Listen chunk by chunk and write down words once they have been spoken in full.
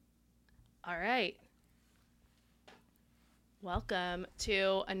All right. Welcome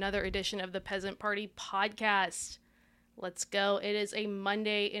to another edition of the Peasant Party podcast. Let's go. It is a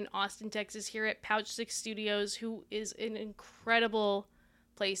Monday in Austin, Texas, here at Pouch Six Studios, who is an incredible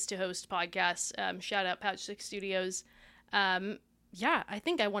place to host podcasts. Shout out Pouch Six Studios. I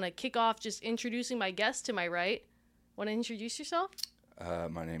think I want to kick off just introducing my guest to my right. Want to introduce yourself?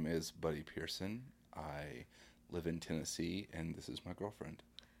 My name is Buddy Pearson. I live in Tennessee, and this is my girlfriend.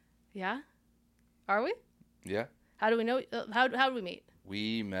 Yeah? Are we? Yeah. How do we know? How do we meet?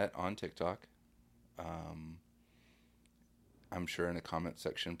 We met on TikTok. I'm sure in a comment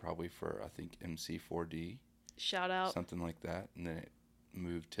section, probably for, I think, MC4D. Shout out. Something like that. And then it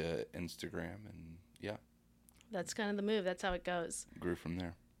moved to Instagram, and yeah. That's kind of the move. That's how it goes. Grew from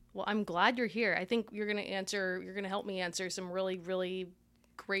there. Well, I'm glad you're here. I think you're going to help me answer some really, really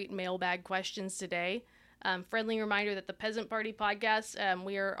great mailbag questions today. Friendly reminder that the Peasant Party podcast,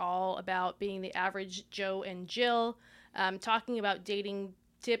 we are all about being the average Joe and Jill, talking about dating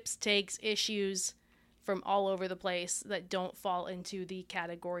tips, takes, issues from all over the place that don't fall into the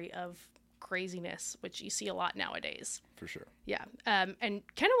category of craziness, which you see a lot nowadays. For sure. Yeah. And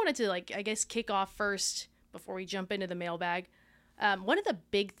kind of wanted to, kick off first before we jump into the mailbag. One of the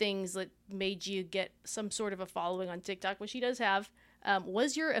big things that made you get some sort of a following on TikTok, which he does have,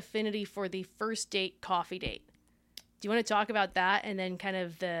 was your affinity for the first date coffee date. Do you want to talk about that? And then kind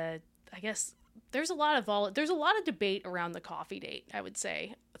of there's a lot of debate around the coffee date, I would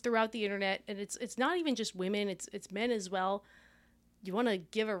say, throughout the internet. And it's not even just women, it's men as well. Do you want to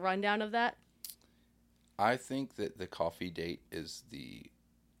give a rundown of that? I think that the coffee date is the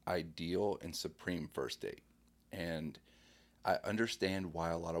ideal and supreme first date. And I understand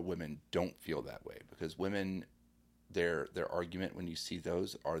why a lot of women don't feel that way, because women, their argument when you see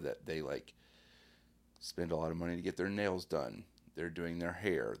those are that they spend a lot of money to get their nails done. They're doing their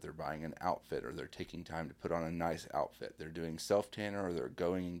hair, they're buying an outfit, or they're taking time to put on a nice outfit. They're doing self-tanner, or they're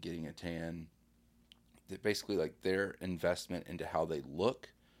going and getting a tan. That basically their investment into how they look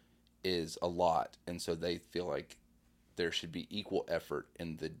is a lot, and so they feel like there should be equal effort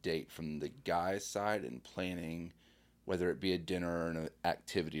in the date from the guy's side in planning, whether it be a dinner or an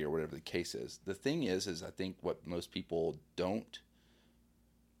activity or whatever the case is. The thing is I think what most people don't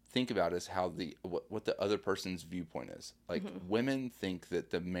think about is how what the other person's viewpoint is. Women think that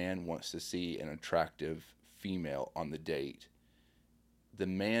the man wants to see an attractive female on the date. The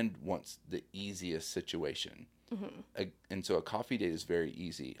man wants the easiest situation. And so a coffee date is very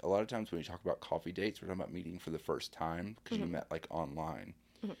easy. A lot of times when we talk about coffee dates, we're talking about meeting for the first time because you met online.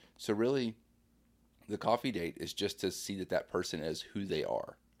 So really, the coffee date is just to see that person is who they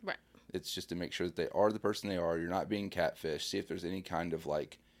are. Right. It's just to make sure that they are the person they are. You're not being catfished. See if there's any kind of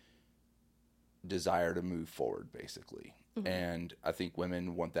desire to move forward, basically. And I think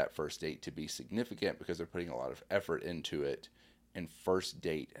women want that first date to be significant because they're putting a lot of effort into it. And first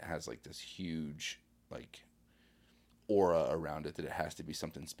date has this huge aura around it that it has to be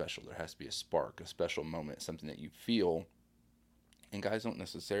something special. There has to be a spark, a special moment, something that you feel. And guys don't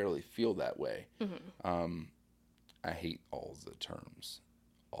necessarily feel that way. I hate all the terms,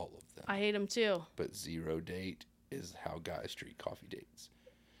 all of them. I hate them too. But zero date is how guys treat coffee dates.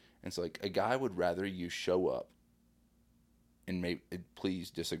 And so a guy would rather you show up, and please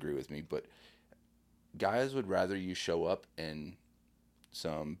disagree with me, but guys would rather you show up in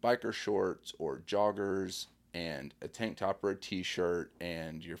some biker shorts or joggers and a tank top or a t-shirt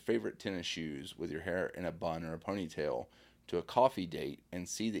and your favorite tennis shoes with your hair in a bun or a ponytail to a coffee date and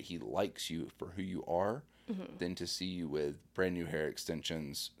see that he likes you for who you are than to see you with brand new hair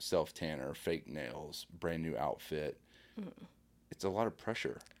extensions, self-tanner, fake nails, brand new outfit. It's a lot of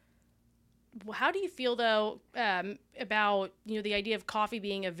pressure. How do you feel, though, about the idea of coffee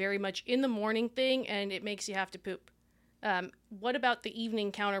being a very much in the morning thing and it makes you have to poop? What about the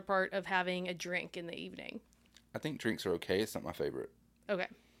evening counterpart of having a drink in the evening? I think drinks are okay. It's not my favorite. Okay.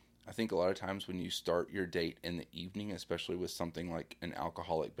 I think a lot of times when you start your date in the evening, especially with something like an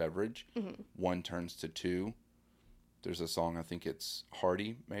alcoholic beverage, one turns to two. There's a song, I think it's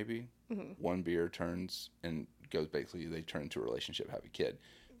Hardy, maybe. One beer turns and goes basically, they turn into a relationship, have a kid.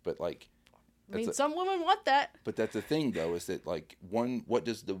 But some women want that. But that's the thing, though, is that what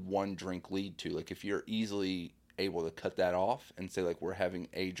does the one drink lead to? If you're easily able to cut that off and say we're having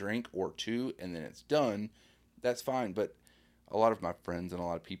a drink or two and then it's done, that's fine. But a lot of my friends and a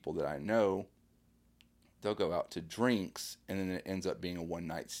lot of people that I know, they'll go out to drinks and then it ends up being a one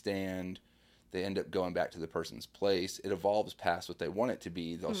night stand. They end up going back to the person's place. It evolves past what they want it to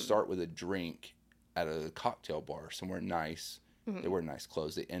be. They'll start with a drink at a cocktail bar somewhere nice. They wear nice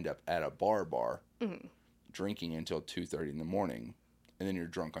clothes. They end up at a bar drinking until 2:30 in the morning. and then you're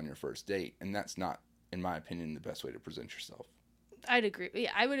drunk on your first date. And that's not, in my opinion, the best way to present yourself. I'd agree. Yeah,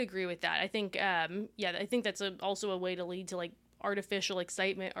 I would agree with that. I think, I think that's also a way to lead to like artificial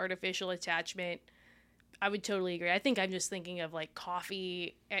excitement, artificial attachment. I would totally agree. I think I'm just thinking of like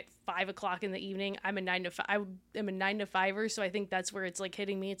coffee at 5:00 in the evening. I'm a 9 to 5er, so I think that's where it's like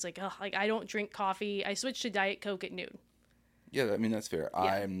hitting me. It's like, oh, like I don't drink coffee. I switched to Diet Coke at noon. Yeah, I mean, that's fair. Yeah.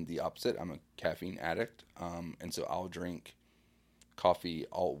 I'm the opposite. I'm a caffeine addict. And so I'll drink coffee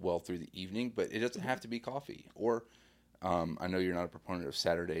all well through the evening, but it doesn't have to be coffee. Or I know you're not a proponent of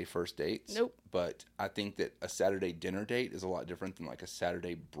Saturday first dates. Nope. But I think that a Saturday dinner date is a lot different than like a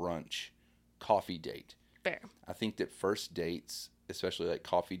Saturday brunch coffee date. Fair. I think that first dates, especially like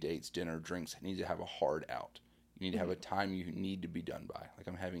coffee dates, dinner, drinks, need to have a hard out. You need to have a time you need to be done by. Like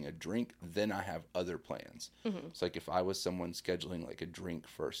I'm having a drink, then I have other plans. It's like if I was someone scheduling like a drink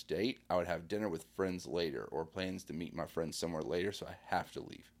first date, I would have dinner with friends later or plans to meet my friends somewhere later, so I have to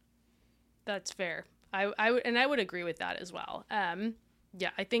leave. That's fair. I would agree with that as well.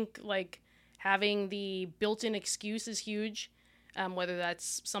 Yeah, I think like having the built-in excuse is huge. Whether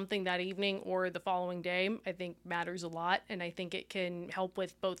that's something that evening or the following day, I think matters a lot. And I think it can help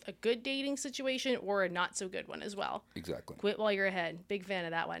with both a good dating situation or a not so good one as well. Exactly. Quit while you're ahead. Big fan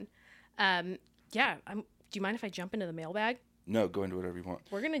of that one. Do you mind if I jump into the mailbag? No, go into whatever you want.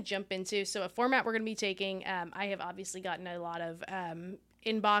 We're going to jump into, so a format we're going to be taking, I have obviously gotten a lot of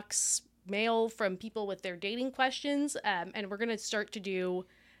inbox mail from people with their dating questions. And we're going to start to do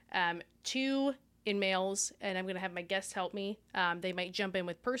 2 in mails, and I'm going to have my guests help me. They might jump in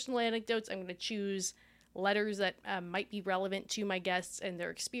with personal anecdotes. I'm going to choose letters that might be relevant to my guests and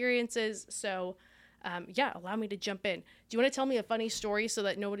their experiences. So, allow me to jump in. Do you want to tell me a funny story so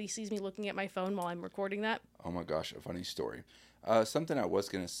that nobody sees me looking at my phone while I'm recording that? Oh my gosh, a funny story. Something I was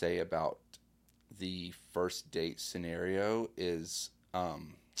going to say about the first date scenario is, now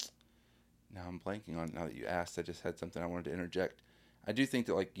I'm blanking on it now that you asked. I just had something I wanted to interject. I do think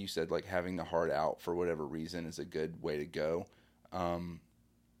that, like you said, like having the heart out for whatever reason is a good way to go. I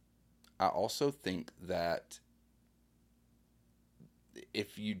also think that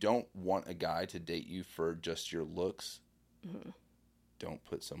if you don't want a guy to date you for just your looks, don't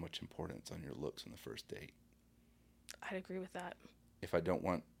put so much importance on your looks on the first date. I'd agree with that. If I don't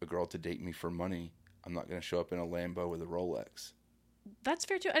want a girl to date me for money, I'm not going to show up in a Lambo with a Rolex. That's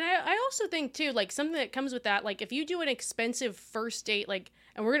fair too. And I also think too, like something that comes with that, like if you do an expensive first date, like,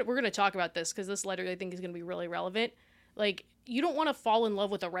 and we're going to talk about this because this letter I think is going to be really relevant. Like you don't want to fall in love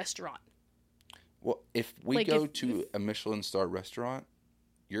with a restaurant. Well, if we go to a Michelin star restaurant,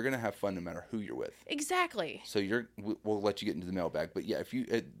 you're going to have fun no matter who you're with. Exactly. So we'll let you get into the mailbag. But yeah, if you,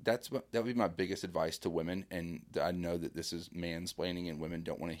 that would be my biggest advice to women. And I know that this is mansplaining and women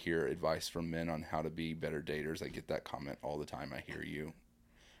don't want to hear advice from men on how to be better daters. I get that comment all the time. I hear you.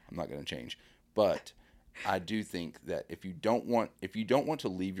 I'm not going to change. But I do think that if you don't want to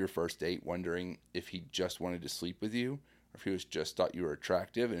leave your first date wondering if he just wanted to sleep with you or if he was just thought you were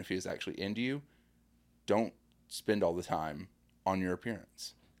attractive and if he was actually into you, don't spend all the time on your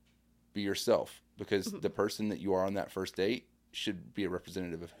appearance. Be yourself, because the person that you are on that first date should be a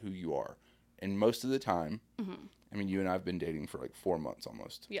representative of who you are. And most of the time, I mean, you and I have been dating for like 4 months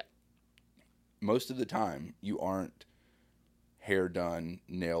almost. Yeah. Most of the time, you aren't hair done,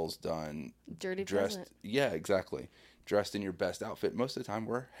 nails done, Dirty dressed. peasant. Yeah, exactly. Dressed in your best outfit. Most of the time,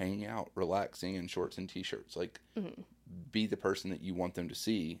 we're hanging out, relaxing in shorts and t-shirts. Like, be the person that you want them to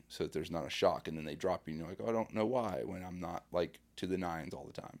see, so that there's not a shock, and then they drop you, and you're like, oh, I don't know why, when I'm not like to the nines all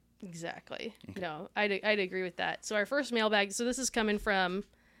the time. Exactly. Okay. No, I'd agree with that. So our first mailbag. So this is coming from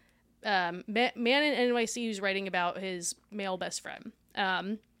man in NYC who's writing about his male best friend.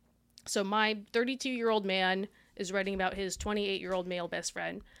 So my 32-year-old man is writing about his 28-year-old male best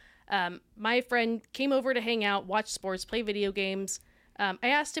friend. My friend came over to hang out, watch sports, play video games. I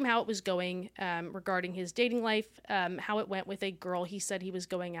asked him how it was going regarding his dating life, how it went with a girl he said he was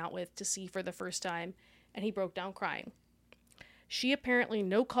going out with to see for the first time, and he broke down crying. She apparently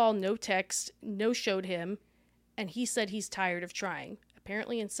no call, no text, no showed him, and he said he's tired of trying.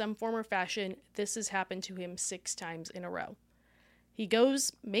 Apparently in some form or fashion, this has happened to him 6 times in a row. He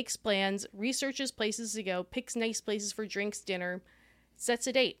goes, makes plans, researches places to go, picks nice places for drinks, dinner, sets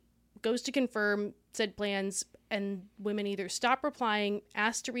a date, goes to confirm said plans, and women either stop replying,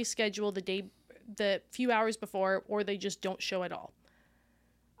 ask to reschedule the few hours before, or they just don't show at all.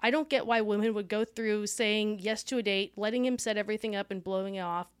 I don't get why women would go through saying yes to a date, letting him set everything up and blowing it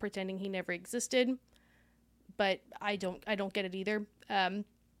off, pretending he never existed. But I don't get it either. I'm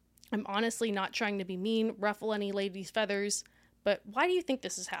honestly not trying to be mean, ruffle any ladies' feathers, but why do you think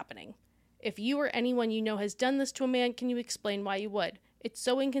this is happening? If you or anyone you know has done this to a man, can you explain why you would? It's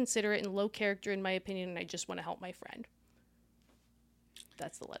so inconsiderate and low character in my opinion, and I just want to help my friend.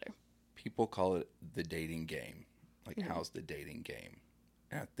 That's the letter. People call it the dating game. Like, how's the dating game?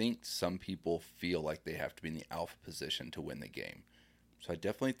 And I think some people feel like they have to be in the alpha position to win the game. So I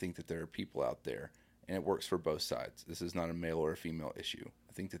definitely think that there are people out there, and it works for both sides. This is not a male or a female issue.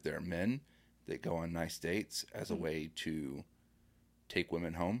 I think that there are men that go on nice dates as a way to take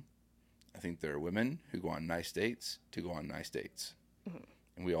women home. I think there are women who go on nice dates to go on nice dates.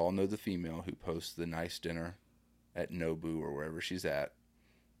 And we all know the female who posts the nice dinner at Nobu or wherever she's at,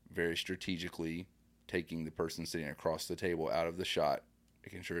 very strategically taking the person sitting across the table out of the shot,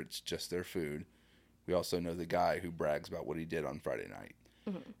 making sure it's just their food. We also know the guy who brags about what he did on Friday night.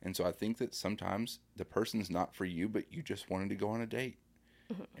 And so I think that sometimes the person's not for you, but you just wanted to go on a date.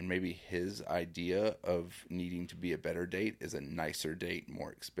 And maybe his idea of needing to be a better date is a nicer date,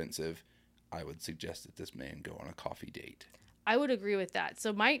 more expensive. I would suggest that this man go on a coffee date. I would agree with that.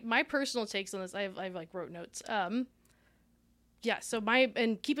 So my personal takes on this, I've like wrote notes. Yeah, so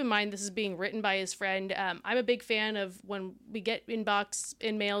and keep in mind this is being written by his friend. I'm a big fan of when we get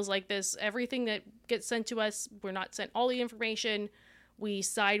in mails like this, everything that gets sent to us, we're not sent all the information. We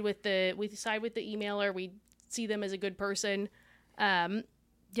side with the emailer. We see them as a good person.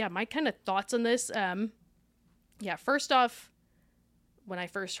 Yeah, my kind of thoughts on this. Yeah, first off, when I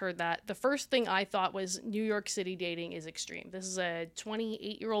first heard that, the first thing I thought was New York City dating is extreme. This is a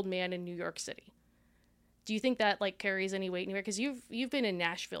 28-year-old man in New York City. Do you think that like carries any weight anywhere? Because you've been in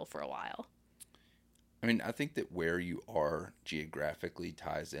Nashville for a while. I mean, I think that where you are geographically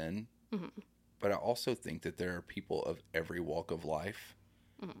ties in, but I also think that there are people of every walk of life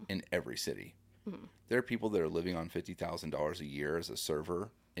in every city. There are people that are living on $50,000 a year as a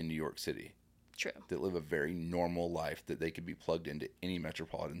server in New York City. True. That live a very normal life that they could be plugged into any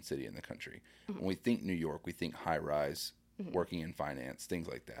metropolitan city in the country. When we think New York, we think high rise, working in finance, things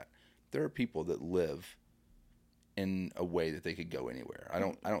like that. There are people that live in a way that they could go anywhere. I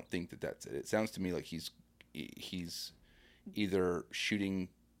don't think that that's it. It sounds to me like he's either shooting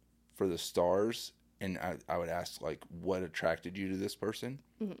for the stars, and I would ask, like, what attracted you to this person?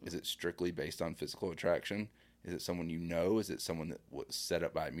 Is it strictly based on physical attraction? Is it someone you know? Is it someone that was set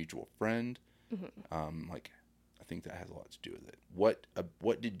up by a mutual friend? Like, I think that has a lot to do with it.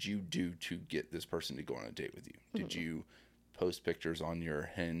 What did you do to get this person to go on a date with you? Did you post pictures on your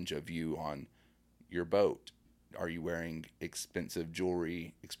Hinge of you on your boat? Are you wearing expensive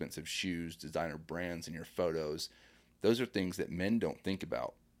jewelry, expensive shoes, designer brands in your photos? Those are things that men don't think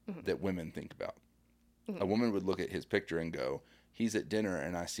about, that women think about. A woman would look at his picture and go, he's at dinner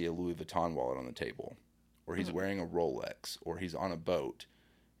and I see a Louis Vuitton wallet on the table, or he's wearing a Rolex, or he's on a boat,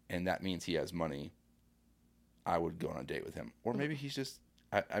 and that means he has money. I would go on a date with him. Or maybe he's just,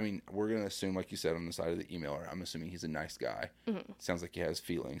 I mean, we're going to assume, like you said on the side of the emailer, I'm assuming he's a nice guy. Sounds like he has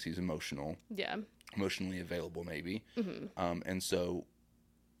feelings. He's emotional. Yeah. Emotionally available, maybe. And so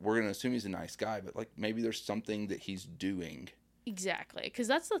we're going to assume he's a nice guy, but like maybe there's something that he's doing. Exactly. Because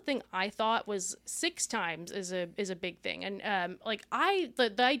that's the thing I thought was 6 times is a big thing. And like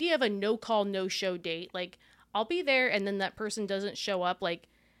the idea of a no call, no show date, like I'll be there and then that person doesn't show up, like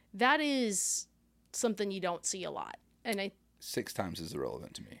that is something you don't see a lot. And 6 times is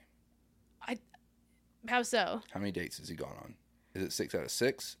irrelevant to me. How so? How many dates has he gone on? Is it 6 out of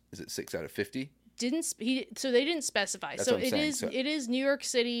 6? Is it 6 out of 50? So they didn't specify. That's so what I'm saying. It is New York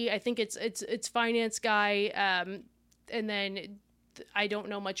City. I think it's finance guy. And then I don't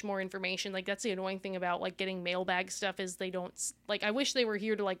know much more information. Like that's the annoying thing about like getting mailbag stuff is they don't like. I wish they were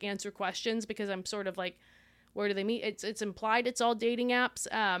here to like answer questions because I'm sort of like, where do they meet? It's implied it's all dating apps.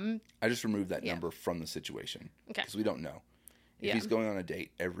 I just removed that number from the situation because we don't know if he's going on a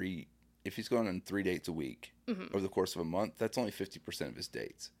date if he's going on 3 dates a week over the course of a month. That's only 50% of his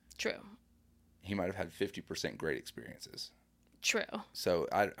dates. True. He might have had 50% great experiences. True. So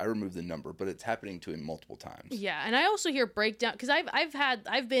I removed the number, but it's happening to him multiple times. Yeah, and I also hear breakdown because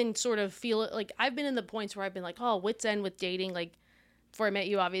I've been sort of like I've been in the points where I've been like, oh, wit's end with dating, like before I met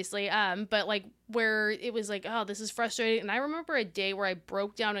you, obviously. But like where it was like, oh, this is frustrating. And I remember a day where I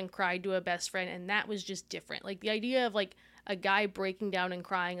broke down and cried to a best friend, and that was just different. Like the idea of like a guy breaking down and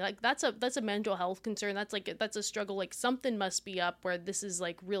crying, like that's a mental health concern. That's a struggle. Like something must be up where this is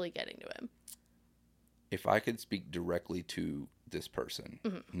like really getting to him. If I could speak directly to this person,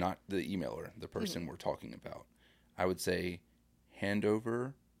 not the emailer, the person we're talking about, I would say hand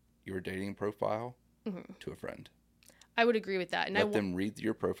over your dating profile to a friend. I would agree with that. And let them read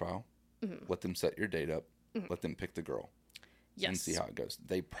your profile. Let them set your date up. Let them pick the girl. Yes. And see how it goes.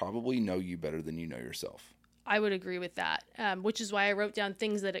 They probably know you better than you know yourself. I would agree with that, which is why I wrote down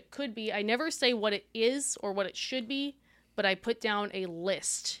things that it could be. I never say what it is or what it should be, but I put down a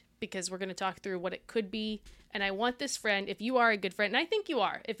list because we're going to talk through what it could be. And I want this friend, if you are a good friend, and I think you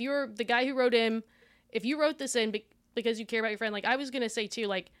are, if you're the guy who wrote in, if you wrote this in because you care about your friend, like I was going to say too,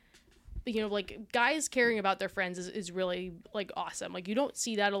 like, you know, like guys caring about their friends is really like awesome. Like you don't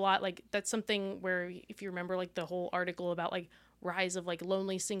see that a lot. Like that's something where if you remember like the whole article about like rise of like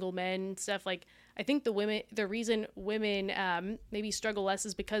lonely single men and stuff, like I think the reason women maybe struggle less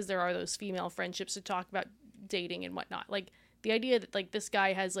is because there are those female friendships to talk about dating and whatnot. Like the idea that like this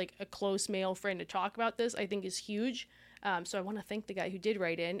guy has like a close male friend to talk about this, I think is huge. So I want to thank the guy who did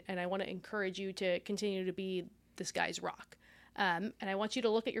write in, and I want to encourage you to continue to be this guy's rock. And I want you to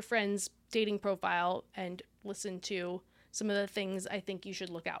look at your friend's dating profile and listen to some of the things I think you should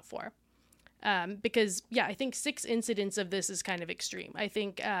look out for. Because, yeah, I think 6 incidents of this is kind of extreme. I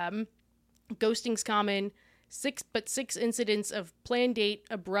think ghosting's common, 6 incidents of planned date,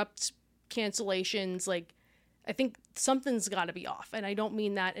 abrupt cancellations. Like, I think something's got to be off. And I don't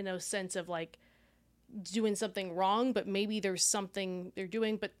mean that in a sense of, like, doing something wrong, but maybe there's something they're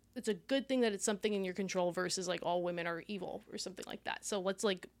doing, but it's a good thing that it's something in your control versus like all women are evil or something like that. So let's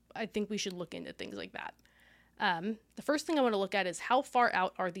like, I think we should look into things like that. The first thing I want to look at is how far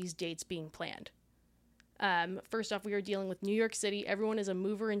out are these dates being planned? First off, we are dealing with New York City. Everyone is a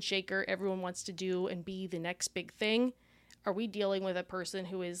mover and shaker. Everyone wants to do and be the next big thing. Are we dealing with a person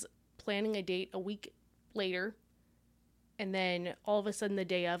who is planning a date a week later, and then all of a sudden the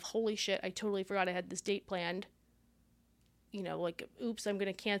day of, holy shit, I totally forgot I had this date planned. You know, like, oops, I'm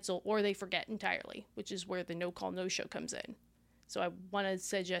going to cancel, or they forget entirely, which is where the no call, no show comes in. So I want to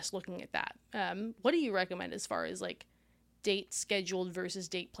suggest looking at that. What do you recommend as far as like date scheduled versus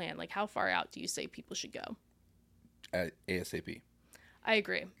date planned? Like how far out do you say people should go? ASAP. I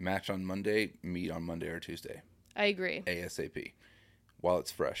agree. Match on Monday, meet on Monday or Tuesday. I agree. ASAP. While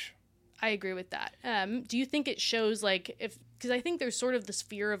it's fresh. I agree with that. Do you think it shows like because I think there's sort of this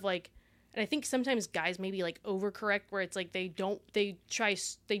fear of like, and I think sometimes guys maybe like overcorrect where it's like they don't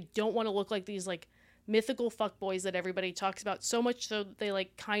want to look like these like mythical fuckboys that everybody talks about so much, so they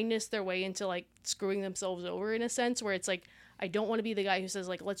like kindness their way into like screwing themselves over in a sense where it's like, I don't want to be the guy who says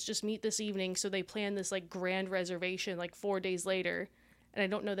like, let's just meet this evening. So they plan this like grand reservation like 4 days later. And I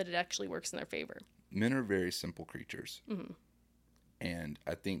don't know that it actually works in their favor. Men are very simple creatures. Mm-hmm. And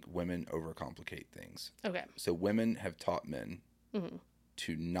I think women overcomplicate things. Okay. So women have taught men mm-hmm.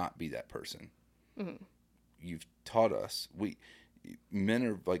 to not be that person. Mm-hmm. You've taught us. Men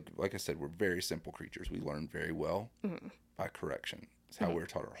are, like I said, we're very simple creatures. We learn very well mm-hmm. by correction. It's how mm-hmm. we're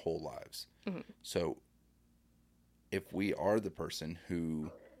taught our whole lives. Mm-hmm. So if we are the person who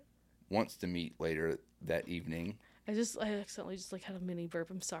wants to meet later that evening. I accidentally just like had a mini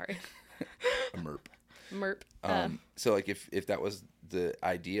burp. I'm sorry. A merp. Merp. So like if that was the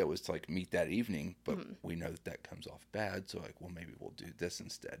idea, was to like meet that evening, but mm-hmm. we know that comes off bad. So like, well, maybe we'll do this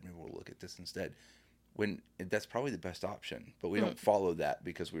instead. Maybe we'll look at this instead. When that's probably the best option, but we mm-hmm. don't follow that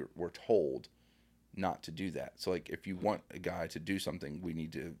because we're told not to do that. So like, if you want a guy to do something, we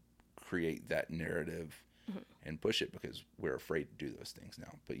need to create that narrative mm-hmm. and push it because we're afraid to do those things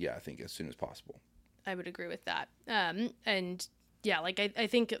now. But yeah, I think as soon as possible. I would agree with that. And yeah, like I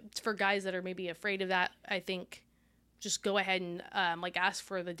think for guys that are maybe afraid of that, I think just go ahead and like ask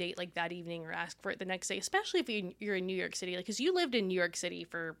for the date like that evening or ask for it the next day, especially if you're in New York City, like because you lived in New York City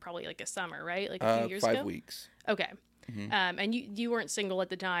for probably like a summer, right? Like a few years ago. 5 weeks. Okay. Mm-hmm. And you weren't single at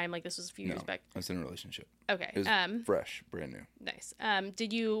the time, like this was a few years back. I was in a relationship. Okay. It was fresh, brand new. Nice.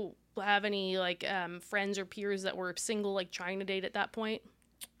 Did you have any like friends or peers that were single, like trying to date at that point?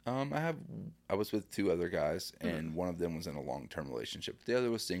 I was with 2 other guys, and mm-hmm. one of them was in a long-term relationship. The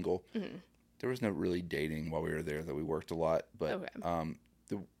other was single. Mm-hmm. There was no really dating while we were there, though we worked a lot. But okay.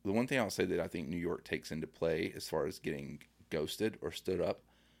 The one thing I'll say that I think New York takes into play as far as getting ghosted or stood up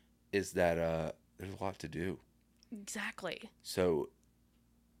is that there's a lot to do. Exactly. So,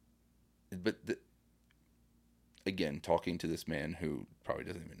 but again, talking to this man who probably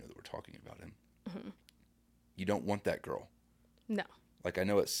doesn't even know that we're talking about him, mm-hmm. you don't want that girl. No. Like, I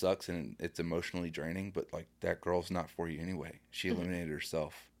know it sucks and it's emotionally draining, but like that girl's not for you anyway. She eliminated mm-hmm.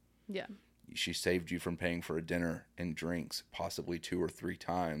 herself. Yeah. She saved you from paying for a dinner and drinks possibly 2 or 3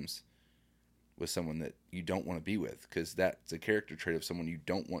 times with someone that you don't want to be with, because that's a character trait of someone you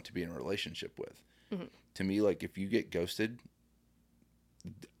don't want to be in a relationship with. Mm-hmm. To me, like, if you get ghosted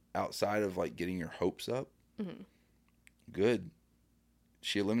outside of like getting your hopes up, mm-hmm. good.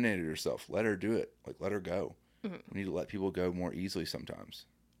 She eliminated herself. Let her do it. Like, let her go. Mm-hmm. We need to let people go more easily sometimes.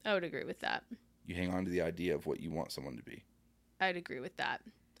 I would agree with that. You hang on to the idea of what you want someone to be. I'd agree with that.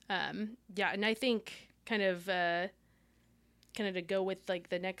 Yeah, and I think kind of to go with like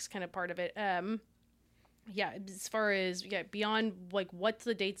the next kind of part of it. Yeah, as far as beyond like what's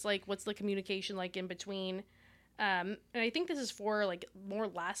the dates like, what's the communication like in between. And I think this is for like more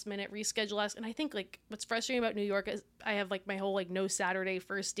last minute reschedule. And I think like what's frustrating about New York is I have like my whole like no Saturday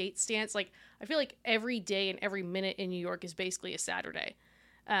first date stance. Like I feel like every day and every minute in New York is basically a Saturday.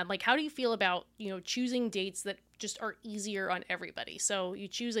 Like how do you feel about, choosing dates that just are easier on everybody? So you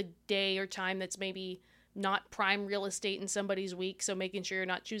choose a day or time that's maybe not prime real estate in somebody's week. So making sure you're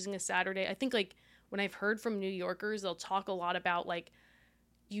not choosing a Saturday. I think like when I've heard from New Yorkers, they'll talk a lot about like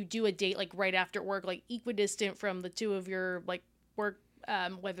you do a date like right after work, like equidistant from the two of your like work,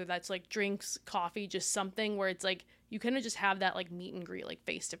 whether that's like drinks, coffee, just something where it's like you kind of just have that like meet and greet like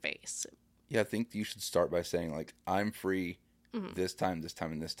face to face. Yeah, I think you should start by saying like, I'm free this time,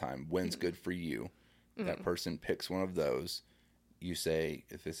 and this time. When's good for you? That person picks one of those. You say,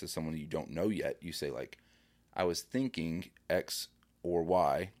 if this is someone you don't know yet, you say like, I was thinking X or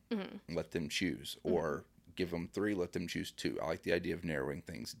Y, let them choose. Or give them 3, let them choose 2. I like the idea of narrowing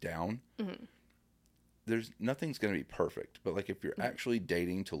things down. Nothing's going to be perfect, but like if you're actually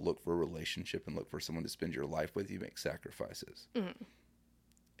dating to look for a relationship and look for someone to spend your life with, you make sacrifices.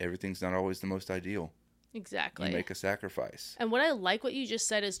 Everything's not always the most ideal. Exactly. You make a sacrifice. And what I like what you just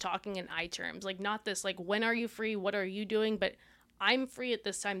said is talking in I terms, like not this like when are you free, what are you doing, but I'm free at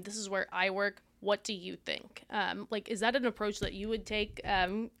this time, this is where I work, what do you think? Like is that an approach that you would take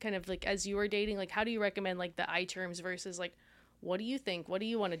kind of like as you were dating? Like how do you recommend like the I terms versus like what do you think, what do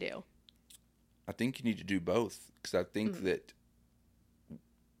you want to do? I think you need to do both, because I think that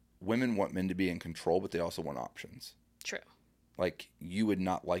women want men to be in control, but they also want options. True. Like you would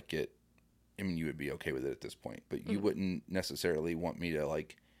not like it. I mean, you would be okay with it at this point, but you wouldn't necessarily want me to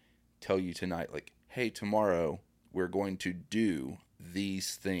like tell you tonight, like, hey, tomorrow we're going to do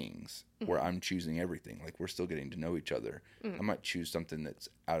these things where I'm choosing everything. Like we're still getting to know each other. I might choose something that's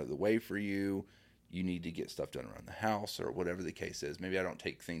out of the way for you. You need to get stuff done around the house or whatever the case is. Maybe I don't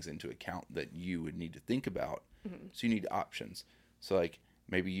take things into account that you would need to think about. So you need options. So like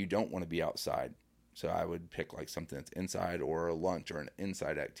maybe you don't want to be outside. So I would pick like something that's inside or a lunch or an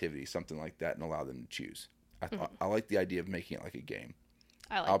inside activity, something like that, and allow them to choose. I like the idea of making it like a game.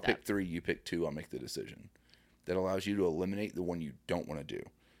 I'll pick 3, you pick 2, I'll make the decision. That allows you to eliminate the one you don't want to do.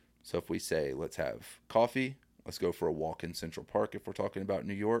 So if we say, let's have coffee, let's go for a walk in Central Park if we're talking about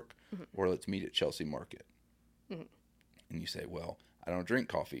New York, or let's meet at Chelsea Market. And you say, well, I don't drink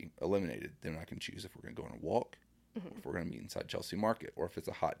coffee, eliminated. Then I can choose if we're going to go on a walk, or if we're going to meet inside Chelsea Market, or if it's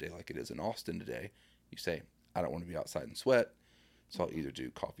a hot day like it is in Austin today, you say, I don't want to be outside and sweat, so I'll either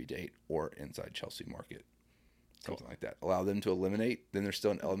do coffee date or inside Chelsea Market. Something like that. Allow them to eliminate. Then there's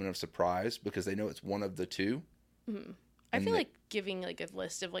still an element of surprise because they know it's one of the two. I feel like giving like a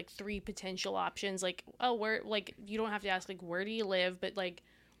list of like 3 potential options, like, oh, where, like, you don't have to ask like, where do you live, but like,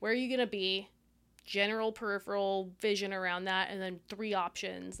 where are you going to be? General peripheral vision around that. And then 3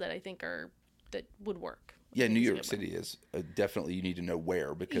 options that I think that would work. Yeah, New York City is definitely, you need to know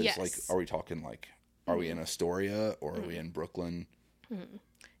where, because like, are we talking like, are we in Astoria or are we in Brooklyn? Do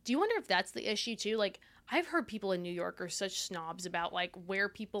you wonder if that's the issue too? Like, I've heard people in New York are such snobs about like where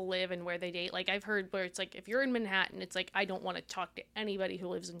people live and where they date. Like I've heard where it's like, if you're in Manhattan, it's like, I don't want to talk to anybody who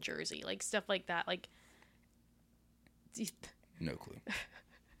lives in Jersey, like stuff like that. Like, no clue.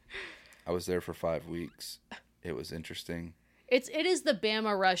 I was there for 5 weeks. It was interesting. It is the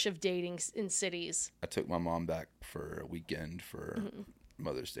Bama rush of dating in cities. I took my mom back for a weekend for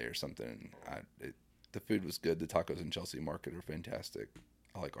Mother's Day or something. The food was good. The tacos in Chelsea Market are fantastic.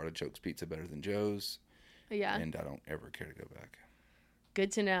 I like Artichoke's Pizza better than Joe's. Yeah. And I don't ever care to go back.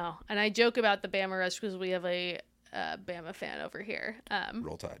 Good to know. And I joke about the Bama rush because we have a Bama fan over here.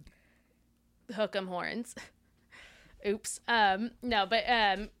 Roll Tide. Hook 'em horns. Oops. No, but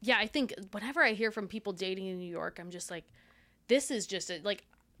yeah, I think whenever I hear from people dating in New York, I'm just like, this is just like,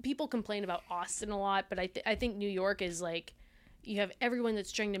 people complain about Austin a lot, but I think New York is like, you have everyone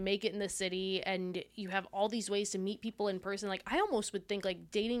that's trying to make it in the city, and you have all these ways to meet people in person. Like, I almost would think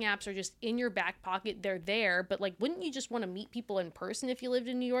like dating apps are just in your back pocket. They're there, but like, wouldn't you just want to meet people in person if you lived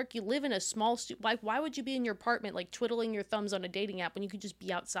in New York? You live in a small like, why would you be in your apartment like twiddling your thumbs on a dating app when you could just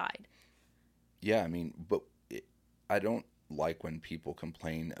be outside? Yeah, I mean, but I don't like when people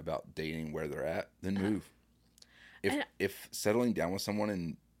complain about dating where they're at. Then move. If settling down with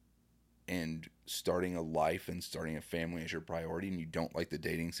someone and starting a life and starting a family is your priority, and you don't like the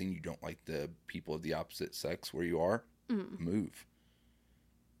dating scene, you don't like the people of the opposite sex where you are, move.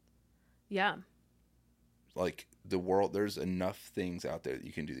 Yeah. Like, the world, there's enough things out there that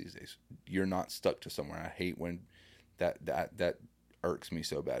you can do these days. You're not stuck to somewhere. I hate when that irks me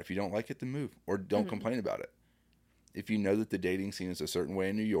so bad. If you don't like it, then move, or don't complain about it. If you know that the dating scene is a certain way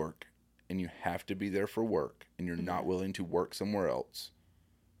in New York and you have to be there for work and you're not willing to work somewhere else,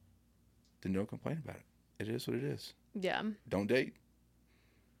 then don't complain about it. It is what it is. Yeah. Don't date.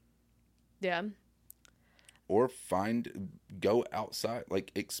 Yeah. Or go outside,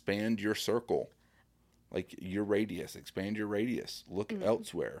 like expand your circle, like your radius, expand your radius, look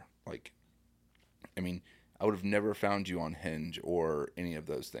elsewhere. Like, I mean, I would have never found you on Hinge or any of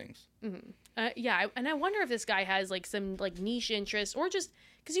those things. Yeah, and I wonder if this guy has like some like niche interest, or just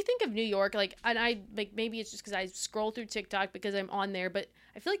because you think of New York, like, and I like maybe it's just because I scroll through TikTok because I'm on there, but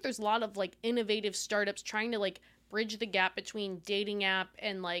I feel like there's a lot of like innovative startups trying to like bridge the gap between dating app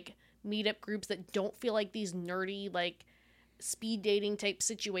and like meetup groups that don't feel like these nerdy like speed dating type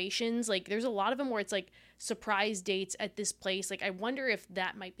situations. Like there's a lot of them where it's like surprise dates at this place. Like I wonder if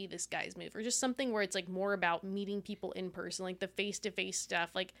that might be this guy's move, or just something where it's like more about meeting people in person, like the face-to-face stuff,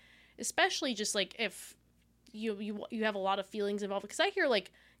 like especially just like if you have a lot of feelings involved, because I hear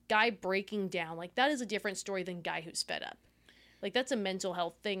like guy breaking down, like that is a different story than guy who's fed up. Like that's a mental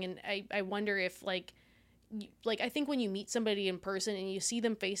health thing, and I wonder if like I think when you meet somebody in person and you see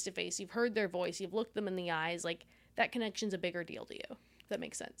them face to face, you've heard their voice, you've looked them in the eyes, like that connection's a bigger deal to you. If that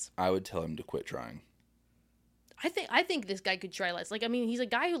makes sense. I would tell him to quit trying. I think this guy could try less. Like, I mean, he's a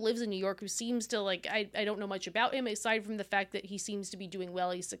guy who lives in New York who seems to like, I don't know much about him aside from the fact that he seems to be doing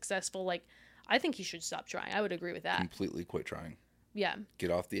well. He's successful. Like, I think he should stop trying. I would agree with that. Completely quit trying. Yeah. Get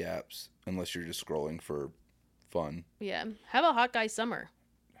off the apps unless you're just scrolling for fun. Yeah. Have a hot guy summer.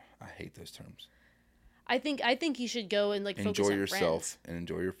 I hate those terms. I think he should go and like focus enjoy on yourself friends. and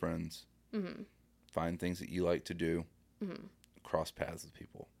enjoy your friends. Mm-hmm. Find things that you like to do. Mm-hmm. Cross paths with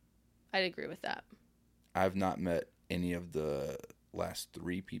people. I'd agree with that. I've not met any of the last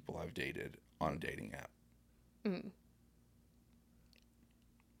 3 people I've dated on a dating app. Mm-hmm.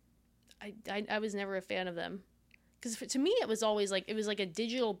 I was never a fan of them, because to me it was always like a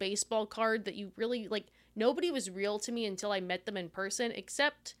digital baseball card that you really like. Nobody was real to me until I met them in person,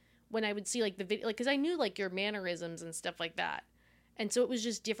 except when I would see like the video, like because I knew like your mannerisms and stuff like that, and so it was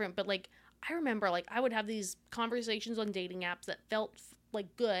just different. But like I remember like I would have these conversations on dating apps that felt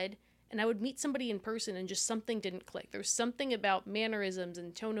like good, and I would meet somebody in person and just something didn't click. There's something about mannerisms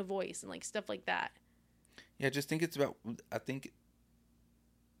and tone of voice and like stuff like that. Yeah, I just think it's about, I think,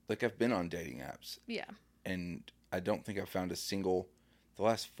 like I've been on dating apps. Yeah. And I don't think I've found the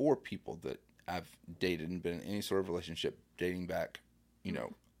last 4 people that I've dated and been in any sort of relationship dating back, you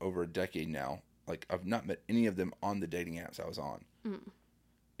know, over a decade now. Like I've not met any of them on the dating apps I was on.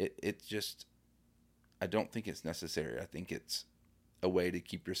 It's just, I don't think it's necessary. I think it's a way to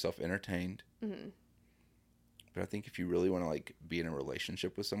keep yourself entertained. But I think if you really want to like be in a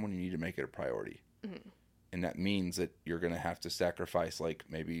relationship with someone, you need to make it a priority. And that means that you're going to have to sacrifice like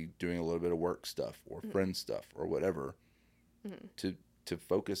maybe doing a little bit of work stuff or friend stuff or whatever to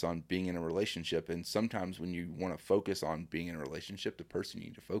focus on being in a relationship. And sometimes when you want to focus on being in a relationship, the person you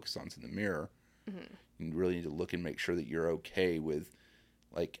need to focus on is in the mirror. You really need to look and make sure that you're okay with,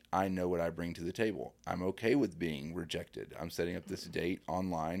 like, I know what I bring to the table. I'm okay with being rejected. I'm setting up this date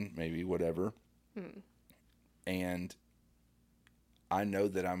online, maybe whatever. And I know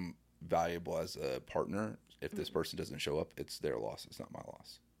that I'm valuable as a partner. If this person doesn't show up, it's their loss. It's not my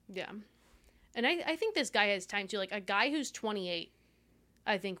loss. Yeah. And I think this guy has time too. Like a guy who's 28,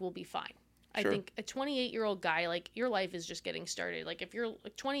 I think will be fine. Sure. I think a 28-year-old guy, like your life is just getting started. Like if you're a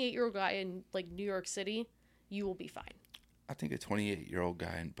 28-year-old guy in like New York City, you will be fine. I think a 28-year-old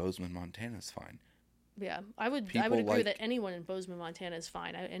guy in Bozeman, Montana is fine. Yeah, I would agree that anyone in Bozeman, Montana is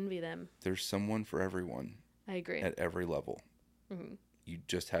fine. I envy them. There's someone for everyone. I agree. At every level. You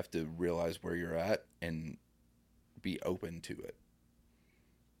just have to realize where you're at and be open to it.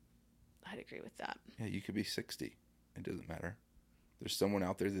 I'd agree with that. Yeah, you could be 60. It doesn't matter. There's someone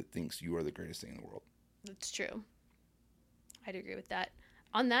out there that thinks you are the greatest thing in the world. That's true. I'd agree with that.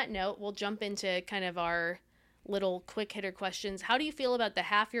 On that note, we'll jump into kind of our little quick hitter questions. How do you feel about the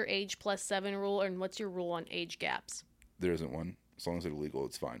half your age plus 7 rule, and what's your rule on age gaps? There isn't one. As long as it's illegal,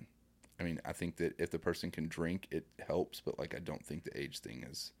 it's fine. I mean, I think that if the person can drink, it helps, but like I don't think the age thing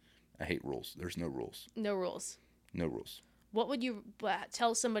is, I hate rules. There's no rules. No rules. No rules. What would you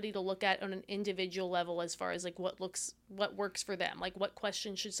tell somebody to look at on an individual level as far as like what works for them? Like what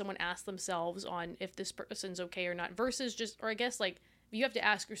questions should someone ask themselves on if this person's okay or not, versus just, or I guess like you have to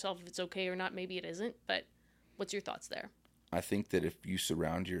ask yourself if it's okay or not, maybe it isn't, but what's your thoughts there? I think that if you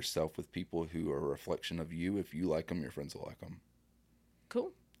surround yourself with people who are a reflection of you, if you like them, your friends will like them.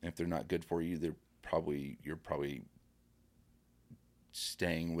 Cool. And if they're not good for you, you're probably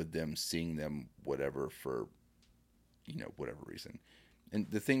staying with them, seeing them, whatever, for, whatever reason. And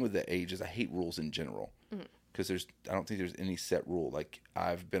the thing with the age is I hate rules in general. Because because I don't think there's any set rule. Like,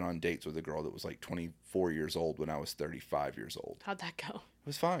 I've been on dates with a girl that was like 24 years old when I was 35 years old. How'd that go? It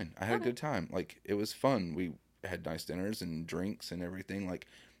was fine. I had a good time. Like, it was fun. We had nice dinners and drinks and everything. Like,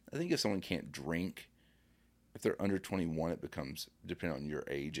 I think if someone can't drink, if they're under 21, it becomes, depending on your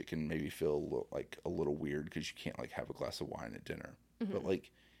age, it can maybe feel a little weird because you can't like have a glass of wine at dinner. Mm-hmm. But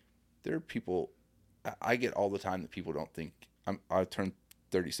like, there are people, I get all the time that people don't think I turn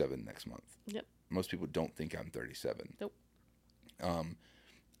 37 next month. Yep. Most people don't think I'm 37. Nope.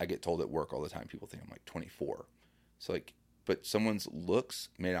 I get told at work all the time, people think I'm like 24. So like, but someone's looks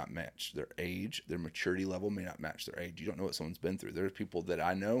may not match their age, their maturity level may not match their age. You don't know what someone's been through. There's people that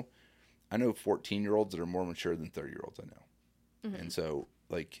I know 14-year-olds that are more mature than 30-year-olds I know. Mm-hmm. And so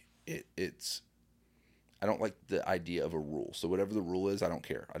like it's, I don't like the idea of a rule. So whatever the rule is, I don't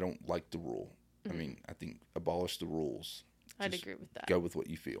care. I don't like the rule. Mm-hmm. I mean, I think abolish the rules. I'd agree with that. Go with what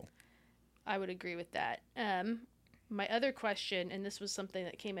you feel. I would agree with that. My other question, and this was something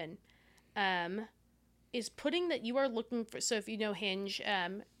that came in, is putting that you are looking for. So if you know Hinge,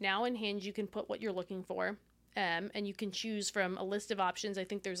 now in Hinge you can put what you're looking for, and you can choose from a list of options. I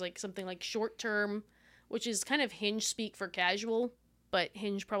think there's like something like short term, which is kind of Hinge speak for casual, but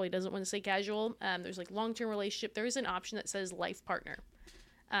Hinge probably doesn't want to say casual. There's like long term relationship. There is an option that says life partner.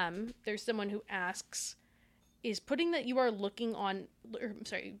 There's someone who asks, is putting that you are looking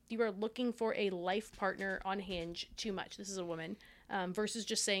for a life partner on Hinge too much? This is a woman, versus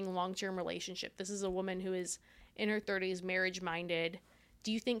just saying long-term relationship. This is a woman who is in her 30s, marriage-minded.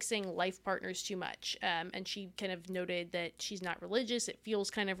 Do you think saying life partner is too much? And she kind of noted that she's not religious. It feels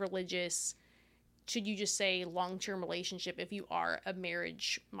kind of religious. Should you just say long-term relationship if you are a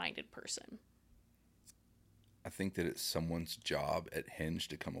marriage-minded person? I think that it's someone's job at Hinge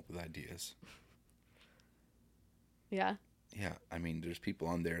to come up with ideas. Yeah. Yeah. I mean, there's people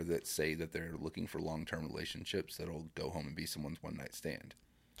on there that say that they're looking for long-term relationships that'll go home and be someone's one-night stand.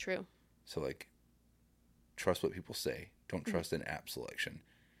 True. So, like, trust what people say. Don't trust an app selection.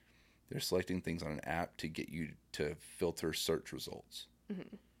 They're selecting things on an app to get you to filter search results.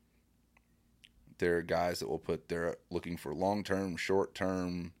 Mm-hmm. There are guys that will put they're looking for long-term,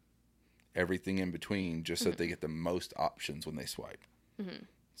 short-term, everything in between just so that they get the most options when they swipe. Mm-hmm.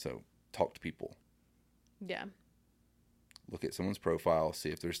 So, talk to people. Yeah. Look at someone's profile, see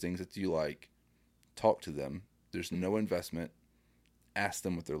if there's things that you like, talk to them. There's no investment. Ask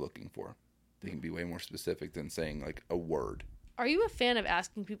them what they're looking for. They can be way more specific than saying like a word. Are you a fan of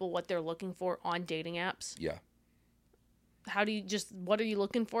asking people what they're looking for on dating apps? Yeah. How do you what are you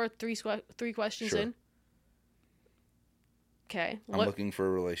looking for? Three questions in? Okay. I'm looking for a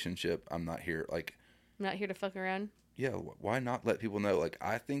relationship. I'm not here to fuck around. Yeah, why not let people know? Like,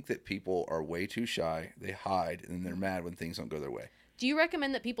 I think that people are way too shy. They hide, and then they're mad when things don't go their way. Do you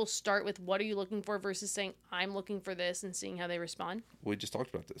recommend that people start with what are you looking for versus saying, I'm looking for this, and seeing how they respond? We just talked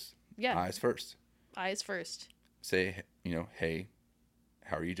about this. Yeah. Eyes first. Eyes first. Say, hey,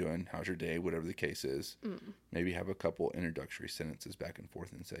 how are you doing? How's your day? Whatever the case is. Mm. Maybe have a couple introductory sentences back and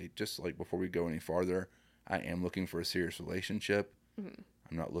forth and say, just like before we go any farther, I am looking for a serious relationship. Mm-hmm.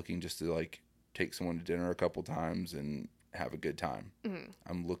 I'm not looking just to, like, take someone to dinner a couple times and have a good time. Mm-hmm.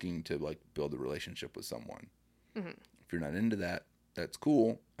 I'm looking to like build a relationship with someone. Mm-hmm. If you're not into that, that's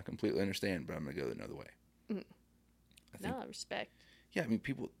cool. I completely understand, but I'm going to go another way. Mm-hmm. No, respect. Yeah. I mean,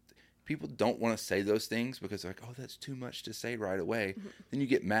 people don't want to say those things because they're like, oh, that's too much to say right away. Mm-hmm. Then you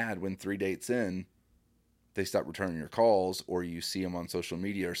get mad when 3 dates in, they stop returning your calls, or you see them on social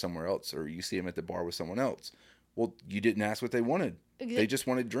media or somewhere else, or you see them at the bar with someone else. Well, you didn't ask what they wanted. They just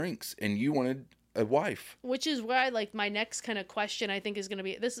wanted drinks, and you wanted a wife. Which is why, like, my next kind of question I think is going to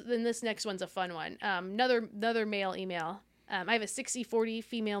be this. Then this next one's a fun one. Another male email. I have a 60-40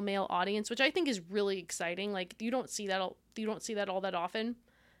 female-male audience, which I think is really exciting. Like, you don't see that all that often.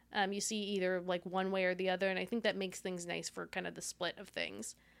 You see either like one way or the other, and I think that makes things nice for kind of the split of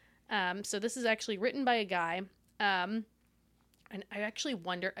things. So this is actually written by a guy, and I actually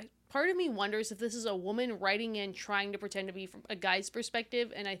wonder. Part of me wonders if this is a woman writing in trying to pretend to be from a guy's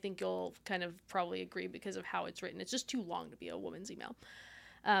perspective, and I think you'll kind of probably agree because of how it's written. It's just too long to be a woman's email.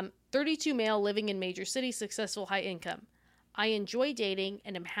 32 male, living in major city, successful, high income. I enjoy dating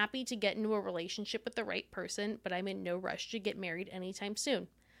and am happy to get into a relationship with the right person, but I'm in no rush to get married anytime soon.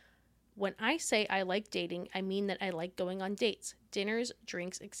 When I say I like dating, I mean that I like going on dates, dinners,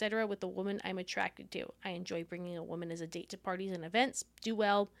 drinks, etc. with the woman I'm attracted to. I enjoy bringing a woman as a date to parties and events, do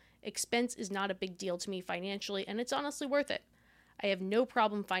well. Expense is not a big deal to me financially, and it's honestly worth it. I have no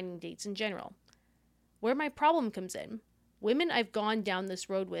problem finding dates in general. Where my problem comes in, women I've gone down this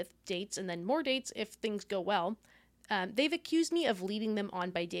road with, dates and then more dates if things go well, They've accused me of leading them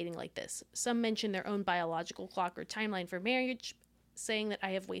on by dating like this. Some mention their own biological clock or timeline for marriage, saying that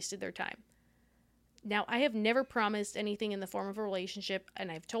I have wasted their time. Now, I have never promised anything in the form of a relationship,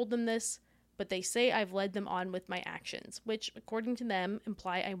 and I've told them this, but they say I've led them on with my actions, which, according to them,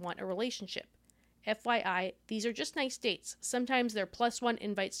 imply I want a relationship. FYI, these are just nice dates. Sometimes they're +1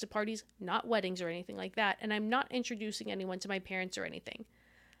 invites to parties, not weddings or anything like that, and I'm not introducing anyone to my parents or anything.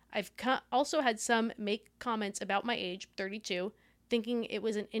 I've also had some make comments about my age, 32, thinking it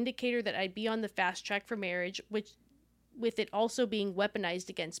was an indicator that I'd be on the fast track for marriage, which, with it also being weaponized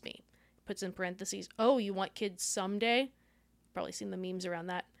against me. Puts in parentheses, oh, you want kids someday? Probably seen the memes around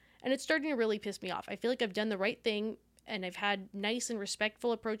that. And it's starting to really piss me off. I feel like I've done the right thing, and I've had nice and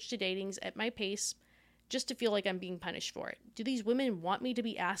respectful approach to datings at my pace, just to feel like I'm being punished for it. Do these women want me to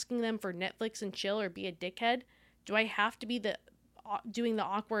be asking them for Netflix and chill or be a dickhead? Do I have to be doing the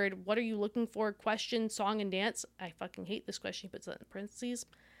awkward, what are you looking for, question, song, and dance? I fucking hate this question. He puts that in parentheses.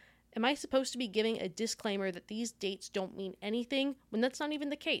 Am I supposed to be giving a disclaimer that these dates don't mean anything when that's not even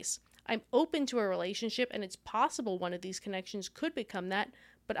the case? I'm open to a relationship, and it's possible one of these connections could become that,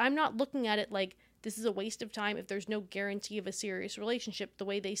 but I'm not looking at it like this is a waste of time if there's no guarantee of a serious relationship the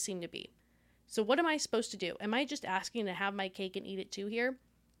way they seem to be. So what am I supposed to do? Am I just asking to have my cake and eat it too here?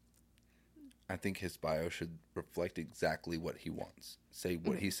 I think his bio should reflect exactly what he wants. Say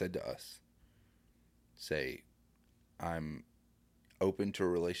what he said to us. Say, I'm open to a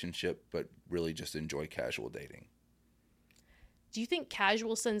relationship, but really just enjoy casual dating. Do you think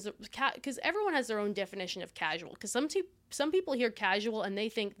casual sends... Because everyone has their own definition of casual. Because some people hear casual and they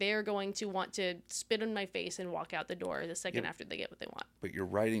think they're going to want to spit in my face and walk out the door the second after they get what they want. But you're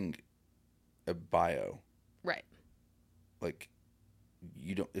writing a bio. Right. Like,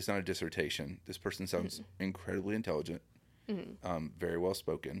 you don't... It's not a dissertation. This person sounds incredibly intelligent. Very well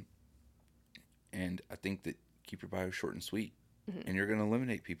spoken. And I think that keep your bio short and sweet. And you're going to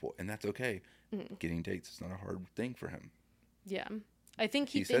eliminate people. And that's okay. Getting dates is not a hard thing for him. Yeah. I think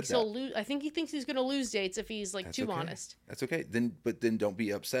he thinks he'll lose. I think he thinks he's going to lose dates if he's like too honest. That's okay. But then don't be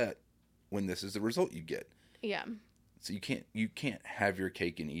upset when this is the result you get. Yeah. So you can't have your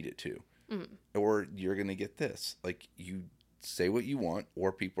cake and eat it too. Or you're going to get this. Like, you say what you want,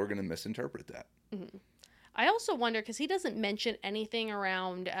 or people are going to misinterpret that. I also wonder, because he doesn't mention anything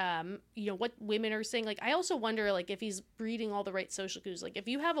around, what women are saying. Like, I also wonder, like, if he's reading all the right social cues. Like, if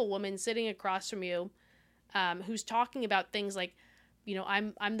you have a woman sitting across from you, who's talking about things like,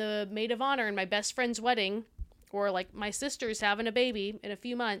 I'm the maid of honor in my best friend's wedding, or like my sister's having a baby in a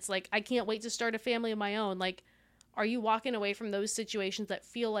few months. Like, I can't wait to start a family of my own. Like, are you walking away from those situations that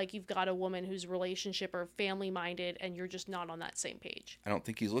feel like you've got a woman who's relationship or family minded and you're just not on that same page? I don't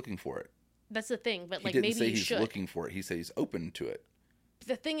think he's looking for it. That's the thing, but like, maybe you should. He didn't say he's looking for it. He said he's open to it.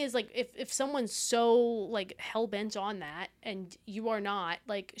 The thing is, like, if someone's so like hell bent on that and you are not,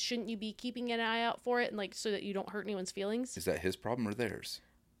 like, shouldn't you be keeping an eye out for it and like so that you don't hurt anyone's feelings? Is that his problem or theirs?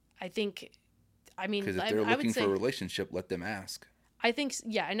 Because if they're looking for a relationship, let them ask. I think,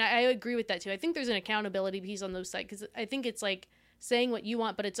 yeah, and I agree with that too. I think there's an accountability piece on those sides, because I think it's like saying what you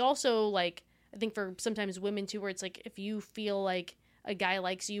want, but it's also like, I think for sometimes women too, where it's like if you feel like a guy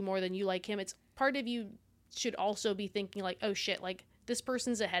likes you more than you like him, it's part of you should also be thinking like, oh shit, like this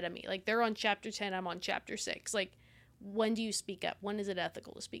person's ahead of me. Like, they're on chapter 10, I'm on chapter 6. Like, when do you speak up? When is it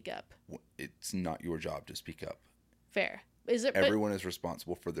ethical to speak up? It's not your job to speak up. Fair. Is it? Everyone is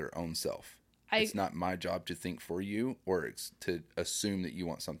responsible for their own self. It's not my job to think for you or to assume that you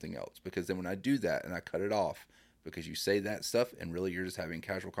want something else. Because then when I do that and I cut it off because you say that stuff and really you're just having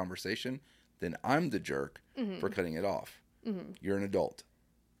casual conversation, then I'm the jerk for cutting it off. You're an adult.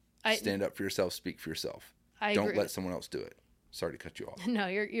 Stand up for yourself. Speak for yourself. Don't let someone else do it. Sorry to cut you off. No,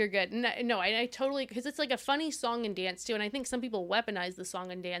 you're good. No, I totally, because it's like a funny song and dance too, and I think some people weaponize the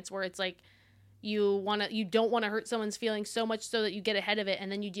song and dance where it's like you don't want to hurt someone's feelings so much so that you get ahead of it, and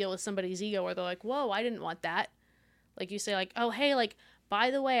then you deal with somebody's ego where they're like, whoa, I didn't want that. Like, you say like, oh hey, like,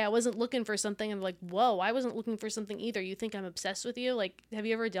 by the way, I wasn't looking for something, and like, whoa, I wasn't looking for something either. You think I'm obsessed with you? Like, have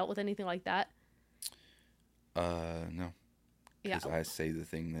you ever dealt with anything like that? No. Because I say the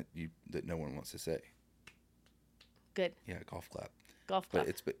thing that no one wants to say. Good. Yeah, golf clap. Golf clap.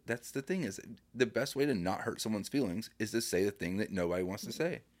 But that's the thing, is the best way to not hurt someone's feelings is to say the thing that nobody wants to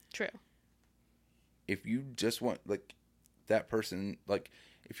say. True. If you just want, like, that person, like,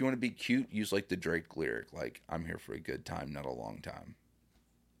 if you want to be cute, use like the Drake lyric, like, I'm here for a good time, not a long time.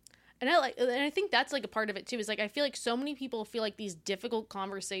 And I think that's like a part of it too, is like, I feel like so many people feel like these difficult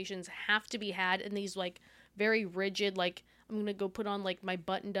conversations have to be had in these like very rigid, like, I'm going to go put on like my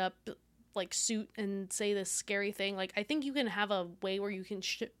buttoned up like suit and say this scary thing. Like, I think you can have a way where you can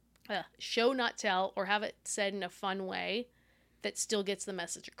Show, not tell, or have it said in a fun way that still gets the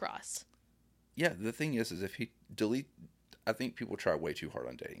message across. Yeah, the thing is if he delete, I think people try way too hard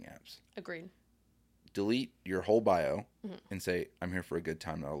on dating apps. Agreed. Delete your whole bio and say, I'm here for a good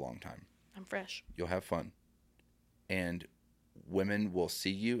time, not a long time. I'm fresh. You'll have fun. And women will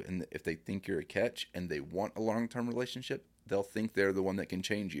see you, and if they think you're a catch and they want a long-term relationship, they'll think they're the one that can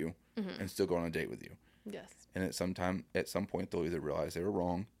change you and still go on a date with you. Yes. And at some point, they'll either realize they were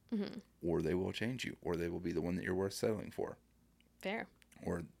wrong or they will change you, or they will be the one that you're worth settling for. Fair.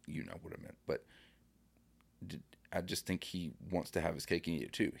 Or you know what I meant. But I just think he wants to have his cake and eat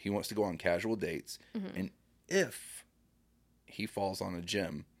it too. He wants to go on casual dates. And if he falls on a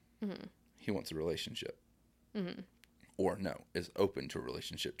gem, he wants a relationship. Or no, is open to a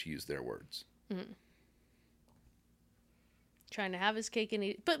relationship, to use their words. Trying to have his cake and eat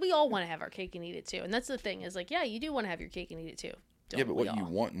it. But we all want to have our cake and eat it too. And that's the thing is like, yeah, you do want to have your cake and eat it too. Yeah, but what you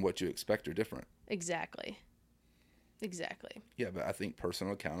want and what you expect are different. Exactly. Yeah, but I think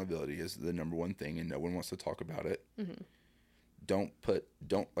personal accountability is the number one thing, and no one wants to talk about it. Don't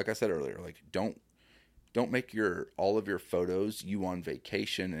like I said earlier, like don't make all of your photos you on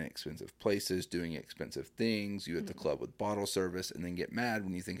vacation in expensive places, doing expensive things, you at the club with bottle service, and then get mad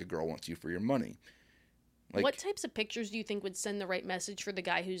when you think a girl wants you for your money. Like, what types of pictures do you think would send the right message for the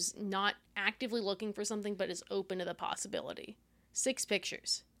guy who's not actively looking for something but is open to the possibility? 6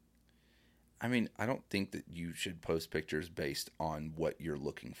 pictures. I mean, I don't think that you should post pictures based on what you're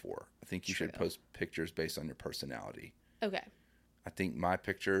looking for. I think you should post pictures based on your personality. Okay. I think my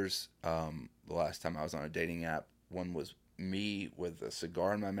pictures, the last time I was on a dating app, one was me with a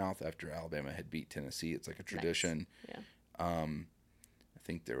cigar in my mouth after Alabama had beat Tennessee. It's like a tradition. Nice. Yeah. I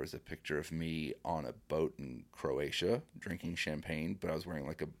think there was a picture of me on a boat in Croatia drinking champagne, but I was wearing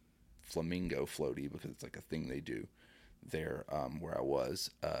like a flamingo floaty because it's like a thing they do there where I was.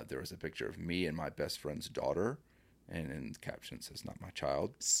 There was a picture of me and my best friend's daughter, and in the caption it says, "Not my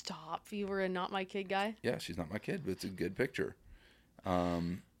child." Stop. You were a not my kid guy? Yeah, she's not my kid, but it's a good picture.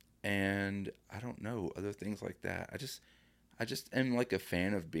 And I don't know, other things like that. I just am like a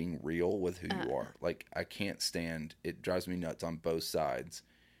fan of being real with who you are. Like, I can't stand, it drives me nuts on both sides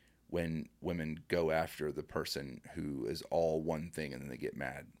when women go after the person who is all one thing and then they get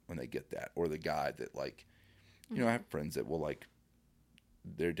mad when they get that. Or the guy that, like, you know, I have friends that will, like,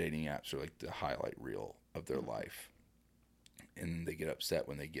 their dating apps are like the highlight reel of their life. And they get upset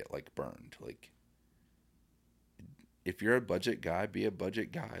when they get, like, burned. Like, if you're a budget guy, be a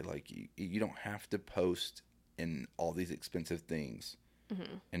budget guy. Like, you don't have to post in all these expensive things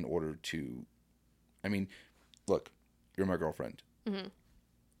in order to, I mean, look, you're my girlfriend.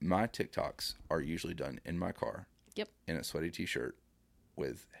 My TikToks are usually done in my car. Yep. In a sweaty t-shirt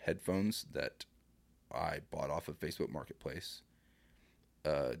with headphones that I bought off of Facebook Marketplace.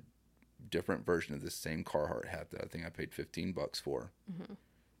 A different version of this same Carhartt hat that I think I paid $15 for.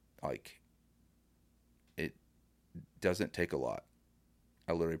 Like, it doesn't take a lot.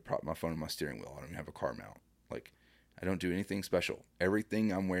 I literally prop my phone in my steering wheel. I don't even have a car mount. Like, I don't do anything special.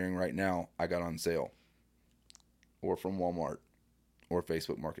 Everything I'm wearing right now, I got on sale. Or from Walmart. Or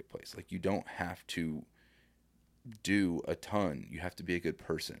Facebook Marketplace. Like, you don't have to do a ton. You have to be a good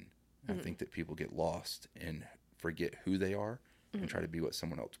person. I think that people get lost and forget who they are and try to be what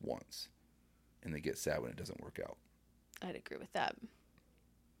someone else wants. And they get sad when it doesn't work out. I'd agree with that.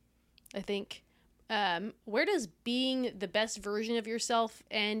 I think, where does being the best version of yourself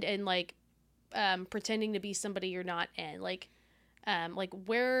end and, like, pretending to be somebody you're not end? Like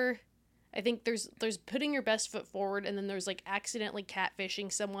where... I think there's putting your best foot forward, and then there's, like, accidentally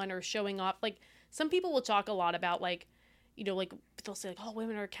catfishing someone or showing off. Like, some people will talk a lot about, like, you know, like, they'll say, like, oh,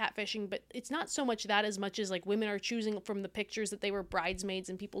 women are catfishing, but it's not so much that as much as, like, women are choosing from the pictures that they were bridesmaids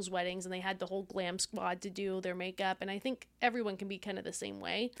in people's weddings, and they had the whole glam squad to do their makeup, and I think everyone can be kind of the same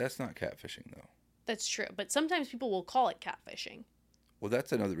way. That's not catfishing, though. That's true, but sometimes people will call it catfishing. Well,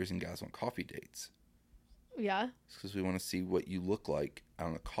 that's another reason guys want coffee dates. Yeah. It's because we want to see what you look like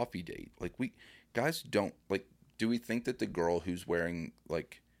on a coffee date. Like, guys don't, like, do we think that the girl who's wearing,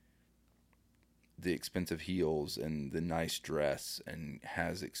 like, the expensive heels and the nice dress and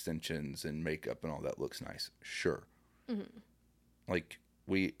has extensions and makeup and all that looks nice? Sure. Like,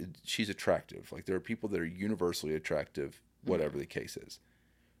 she's attractive. Like, there are people that are universally attractive, whatever the case is.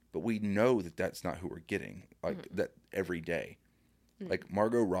 But we know that that's not who we're getting, like, that every day. Like,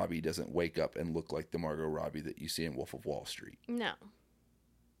 Margot Robbie doesn't wake up and look like the Margot Robbie that you see in Wolf of Wall Street. No.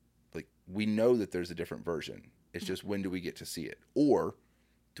 Like, we know that there's a different version. It's just, when do we get to see it? Or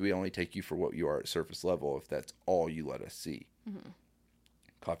do we only take you for what you are at surface level if that's all you let us see?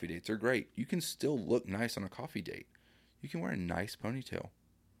 Coffee dates are great. You can still look nice on a coffee date. You can wear a nice ponytail.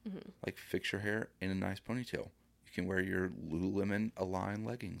 Like, fix your hair in a nice ponytail. You can wear your Lululemon Align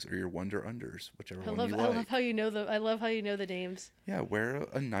leggings or your Wonder Unders, whichever one you like. I love how you know the names. Yeah, wear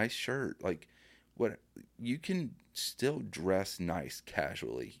a nice shirt. Like, what you can still dress nice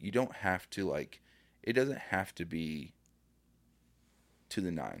casually. You don't have to, like, it doesn't have to be to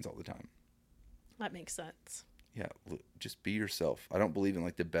the nines all the time. That makes sense. Yeah, just be yourself. I don't believe in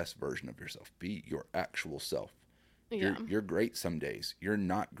like the best version of yourself. Be your actual self. Yeah. You're great some days. You're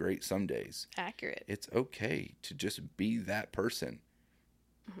not great some days. Accurate. It's okay to just be that person.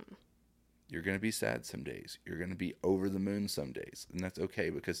 You're going to be sad some days. You're going to be over the moon some days. And that's okay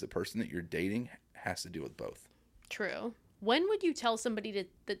because the person that you're dating has to deal with both. True. When would you tell somebody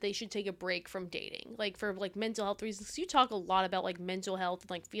that they should take a break from dating? Like, for like mental health reasons? 'Cause you talk a lot about like mental health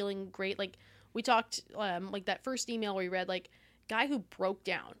and like feeling great. Like, we talked like that first email we read, like, guy who broke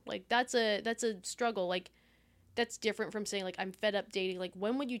down. Like, that's a struggle. Like, that's different from saying like, I'm fed up dating. Like,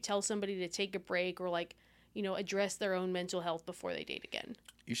 when would you tell somebody to take a break or like, you know, address their own mental health before they date again?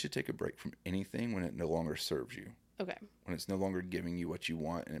 You should take a break from anything when it no longer serves you. Okay. When it's no longer giving you what you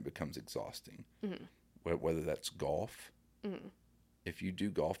want and it becomes exhausting. Whether that's golf. If you do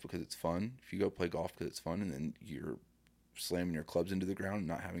golf because it's fun, if you go play golf because it's fun and then you're slamming your clubs into the ground and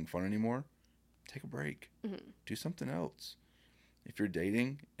not having fun anymore, take a break. Do something else. If you're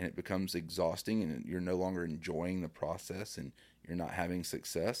dating and it becomes exhausting and you're no longer enjoying the process and you're not having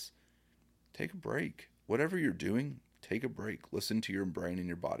success, take a break. Whatever you're doing, take a break. Listen to your brain and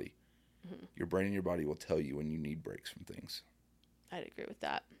your body. Your brain and your body will tell you when you need breaks from things. I'd agree with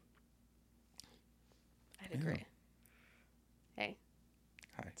that. I'd agree. Hey.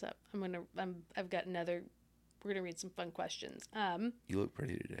 Hi. What's up? I've got another. We're gonna read some fun questions. You look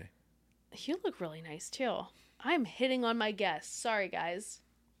pretty today. You look really nice too. I'm hitting on my guests. Sorry, guys.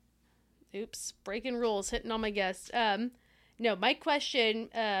 Oops, breaking rules, hitting on my guests. No, my question.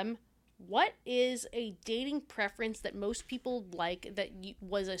 What is a dating preference that most people like that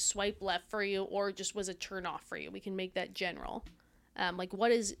was a swipe left for you or just was a turn off for you? We can make that general. Like,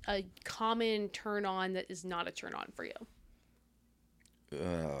 what is a common turn on that is not a turn on for you?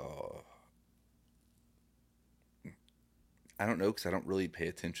 I don't know because I don't really pay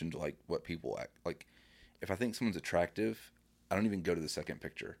attention to like what people act like. If I think someone's attractive, I don't even go to the second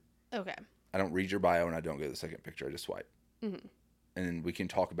picture. Okay. I don't read your bio and I don't go to the second picture. I just swipe. And then we can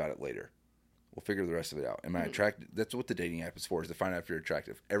talk about it later. We'll figure the rest of it out. Am I attracted? That's what the dating app is for, is to find out if you're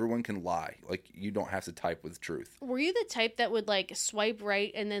attractive. Everyone can lie. Like, you don't have to type with truth. Were you the type that would, like, swipe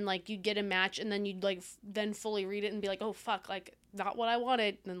right and then, like, you'd get a match and then you'd, like, then fully read it and be like, oh, fuck, like, not what I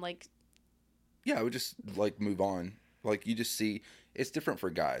wanted. And then, like... Yeah, I would just, like, move on. Like, you just see... It's different for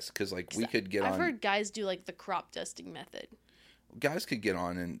guys, because, like, we could get on... I've heard guys do, like, the crop dusting method. Guys could get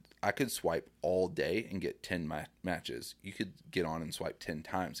on and I could swipe all day and get 10 matches. You could get on and swipe 10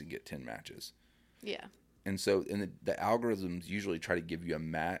 times and get 10 matches. Yeah. And so the algorithms usually try to give you a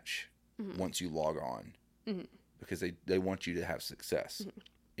match once you log on because they want you to have success.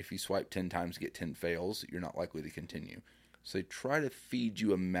 If you swipe 10 times and get 10 fails, you're not likely to continue. So they try to feed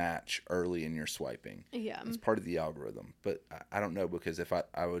you a match early in your swiping. Yeah. It's part of the algorithm. But I don't know, because if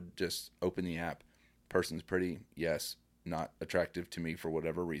I would just open the app, person's pretty, yes, not attractive to me for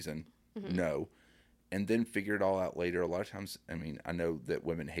whatever reason, no. And then figure it all out later. A lot of times, I mean, I know that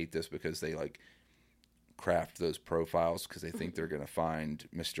women hate this because they like craft those profiles because they think they're going to find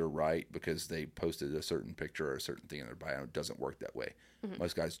Mr. Right because they posted a certain picture or a certain thing in their bio. It doesn't work that way.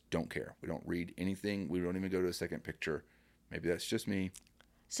 Most guys don't care. We don't read anything. We don't even go to a second picture. Maybe that's just me.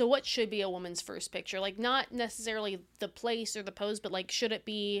 So what should be a woman's first picture? Like, not necessarily the place or the pose, but like, should it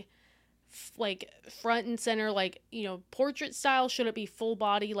be like front and center, like, you know, portrait style? Should it be full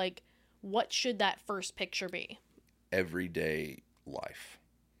body? Like, what should that first picture be? Everyday life.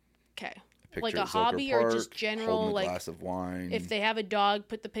 Okay. A like a at Zilker hobby Park, or just general, holding a like glass of wine. if they have a dog,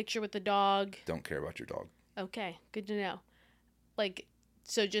 put the picture with the dog. Don't care about your dog. Okay, good to know. Like,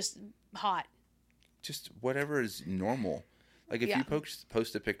 so just hot. Just whatever is normal. Like, if you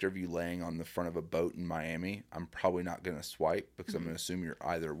post a picture of you laying on the front of a boat in Miami, I'm probably not going to swipe because I'm going to assume you're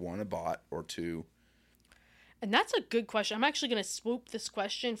either one, a bot, or two. And that's a good question. I'm actually going to swoop this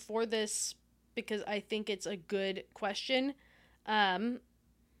question for this because I think it's a good question. I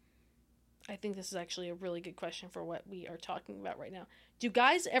think this is actually a really good question for what we are talking about right now. Do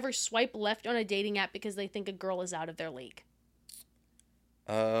guys ever swipe left on a dating app because they think a girl is out of their league?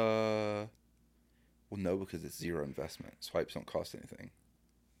 Well, no, because it's zero investment. Swipes don't cost anything.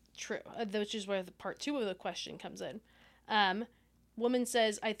 True, which is where the part 2 of the question comes in. Woman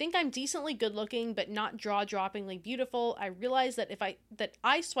says, I think I'm decently good looking, but not jaw-droppingly beautiful. I realize that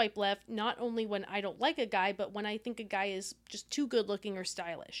I swipe left not only when I don't like a guy, but when I think a guy is just too good looking or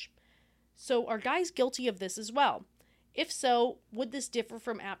stylish. So are guys guilty of this as well? If so, would this differ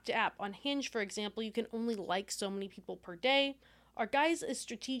from app to app? On Hinge, for example, you can only like so many people per day. Are guys as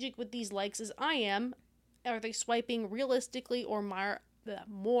strategic with these likes as I am? Are they swiping realistically or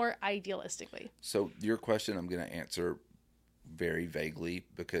more idealistically? So your question I'm going to answer very vaguely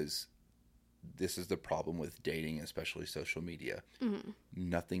because this is the problem with dating, especially social media. Mm-hmm.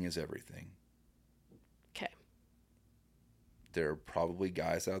 Nothing is everything. Okay. There are probably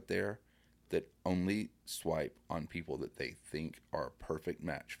guys out there that only swipe on people that they think are a perfect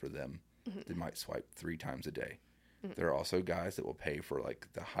match for them. Mm-hmm. They might swipe 3 times a day. Mm-hmm. There are also guys that will pay for like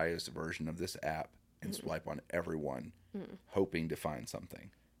the highest version of this app and mm-hmm. swipe on everyone, mm-hmm. hoping to find something.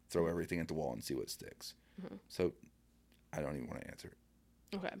 Throw everything at the wall and see what sticks. Mm-hmm. So I don't even want to answer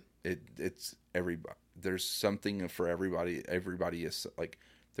it. Okay. It's everybody. There's something for everybody. Everybody is like,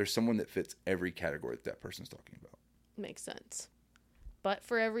 there's someone that fits every category that person's talking about. Makes sense. But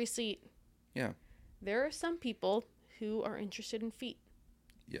for every seat. Yeah. There are some people who are interested in feet.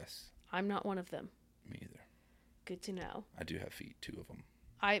 Yes. I'm not one of them. Me either. Good to know. I do have feet, 2 of them.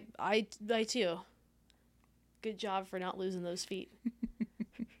 I too. Good job for not losing those feet.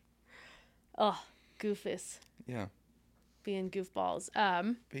 Oh, goofus. Yeah. Being goofballs.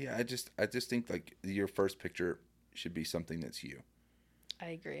 But yeah, I just think like your first picture should be something that's you. I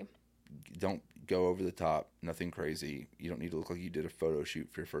agree. Don't go over the top. Nothing crazy. You don't need to look like you did a photo shoot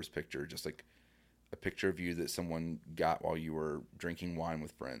for your first picture. Just like a picture of you that someone got while you were drinking wine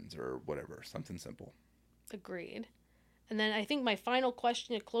with friends or whatever. Something simple. Agreed. And then I think my final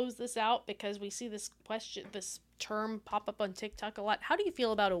question to close this out, because we see this term pop up on TikTok a lot. How do you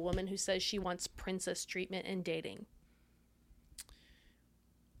feel about a woman who says she wants princess treatment in dating?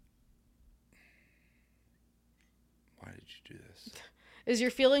 Why did you do this? Is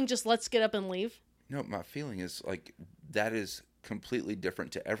your feeling just let's get up and leave? No, my feeling is like that is completely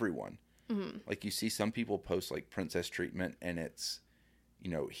different to everyone. Mm-hmm. Like you see some people post like princess treatment and it's,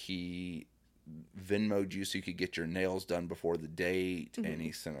 he Venmo'd you so you could get your nails done before the date, mm-hmm. and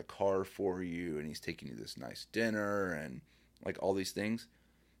he sent a car for you and he's taking you this nice dinner and like all these things.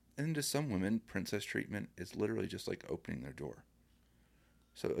 And to some women, princess treatment is literally just like opening their door.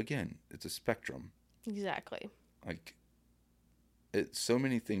 So again, it's a spectrum. Exactly. Like so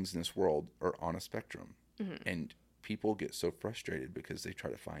many things in this world are on a spectrum, mm-hmm. and people get so frustrated because they try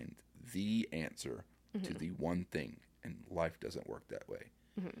to find the answer mm-hmm. to the one thing, and life doesn't work that way.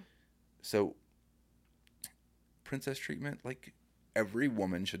 Mm-hmm. So princess treatment, like every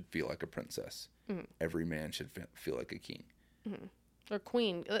woman should feel like a princess. Mm-hmm. Every man should feel like a king. Mm-hmm. Or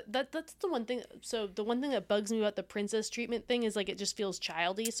queen. That's the one thing. So the one thing that bugs me about the princess treatment thing is like it just feels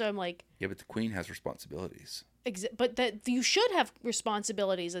childy. So I'm like, yeah, but the queen has responsibilities. But that you should have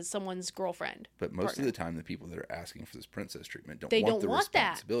responsibilities as someone's girlfriend. But most of the time, the people that are asking for this princess treatment don't want the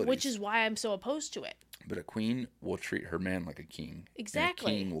responsibilities. That, which is why I'm so opposed to it. But a queen will treat her man like a king.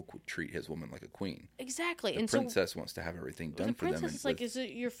 Exactly. And a king will treat his woman like a queen. Exactly. The princess wants to have everything done for them. The princess is like, is it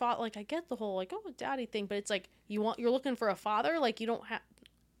your father? Like, I get the whole like, oh, daddy thing, but it's like you're looking for a father. Like, you don't have.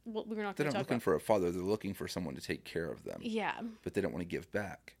 Well, we're not. They're not looking for a father. They're looking for someone to take care of them. Yeah. But they don't want to give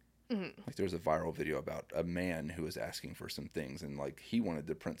back. Mm-hmm. Like there's a viral video about a man who was asking for some things and like he wanted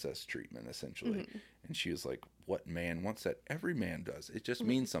the princess treatment essentially. Mm-hmm. And she was like, what man wants that? Every man does. It just mm-hmm.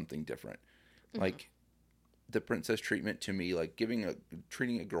 means something different. Mm-hmm. Like the princess treatment to me, like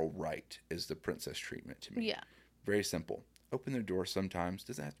treating a girl right is the princess treatment to me. Yeah. Very simple. Open their door sometimes.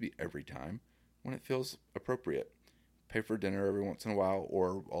 Doesn't have to be every time. When it feels appropriate. Pay for dinner every once in a while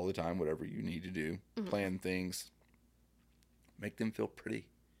or all the time, whatever you need to do. Mm-hmm. Plan things. Make them feel pretty.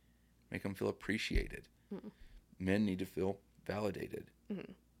 Make them feel appreciated. Mm-hmm. Men need to feel validated.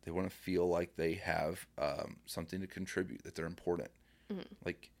 Mm-hmm. They want to feel like they have something to contribute, that they're important. Mm-hmm.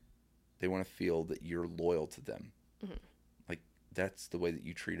 Like they want to feel that you're loyal to them. Mm-hmm. Like that's the way that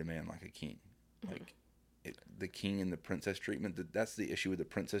you treat a man like a king. Mm-hmm. Like the king and the princess treatment. That's the issue with the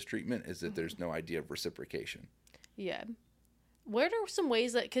princess treatment is that mm-hmm. there's no idea of reciprocation. Yeah. Where are some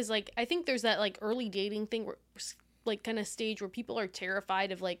ways that, because like I think there's that like early dating thing where like kind of stage where people are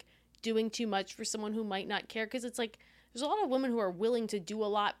terrified of like doing too much for someone who might not care, because it's like there's a lot of women who are willing to do a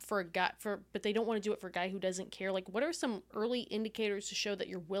lot for a guy but they don't want to do it for a guy who doesn't care. Like what are some early indicators to show that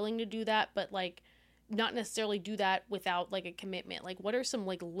you're willing to do that but like not necessarily do that without like a commitment? Like what are some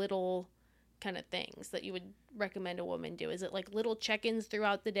like little kind of things that you would recommend a woman do? Is it like little check-ins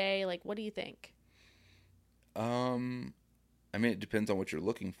throughout the day? Like what do you think? I mean, it depends on what you're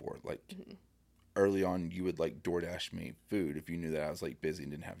looking for. Like, mm-hmm. early on you would like DoorDash me food if you knew that I was like busy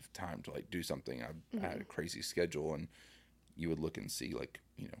and didn't have time to like do something. I had a crazy schedule, and you would look and see like,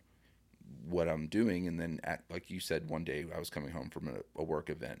 you know, what I'm doing. And then like you said, one day I was coming home from a work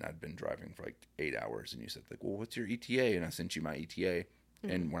event and I'd been driving for like 8 hours, and you said like, well, what's your ETA? And I sent you my ETA.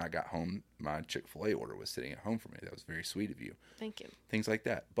 And when I got home, my Chick-fil-A order was sitting at home for me. That was very sweet of you. Thank you. Things like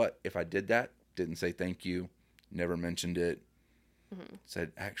that. But if I did that, didn't say thank you, never mentioned it,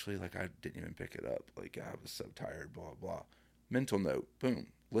 said, actually, like, I didn't even pick it up. Like, I was so tired, blah, blah. Mental note, boom.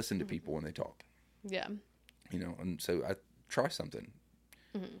 Listen to people when they talk. Yeah. You know, and so I try something.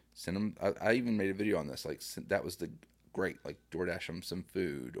 Send them. I even made a video on this. Like, that was great. Like, DoorDash them some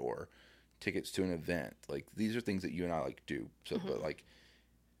food or tickets to an event. Like, these are things that you and I like do. So, but like,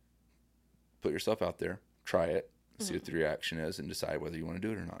 put yourself out there, try it, see what the reaction is, and decide whether you want to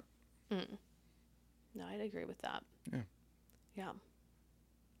do it or not. No, I'd agree with that. Yeah. Yeah.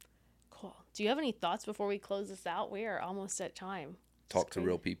 Cool. Do you have any thoughts before we close this out? We are almost at time. Talk to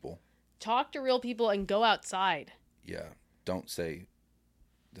real people. Talk to real people and go outside. Yeah. Don't say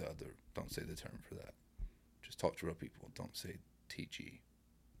the term for that. Just talk to real people. Don't say TG.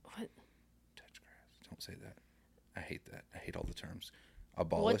 What? Touch grass. Don't say that. I hate that. I hate all the terms.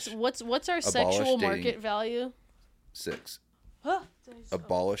 Abolish. What's our sexual market value? 6. Huh?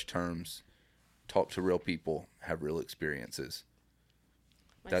 Abolish terms. Talk to real people. Have real experiences.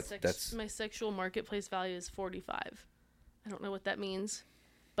 My sexual marketplace value is 45. I don't know what that means,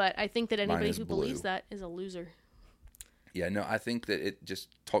 but I think that anybody who believes that is a loser. Yeah, no, I think that it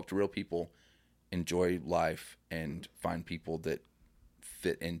just talk to real people, enjoy life, and find people that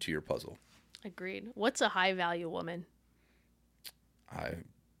fit into your puzzle. Agreed. What's a high value woman? I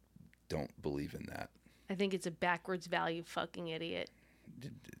don't believe in that. I think it's a backwards value fucking idiot.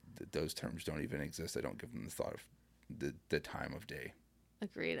 Those terms don't even exist. I don't give them the thought of the time of day.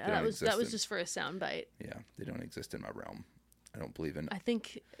 Agreed. That was just for a soundbite. Yeah, they don't exist in my realm. I don't believe in. I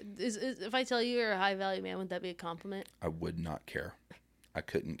think if I tell you you're a high value man, would that be a compliment? I would not care. I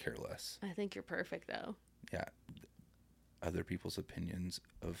couldn't care less. I think you're perfect though. Yeah. Other people's opinions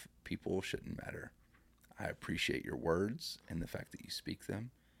of people shouldn't matter. I appreciate your words and the fact that you speak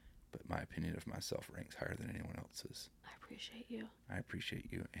them, but my opinion of myself ranks higher than anyone else's. I appreciate you. I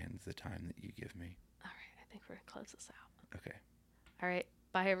appreciate you and the time that you give me. All right. I think we're going to close this out. Okay. All right.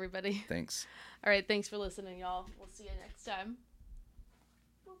 Bye, everybody. Thanks. All right. Thanks for listening, y'all. We'll see you next time.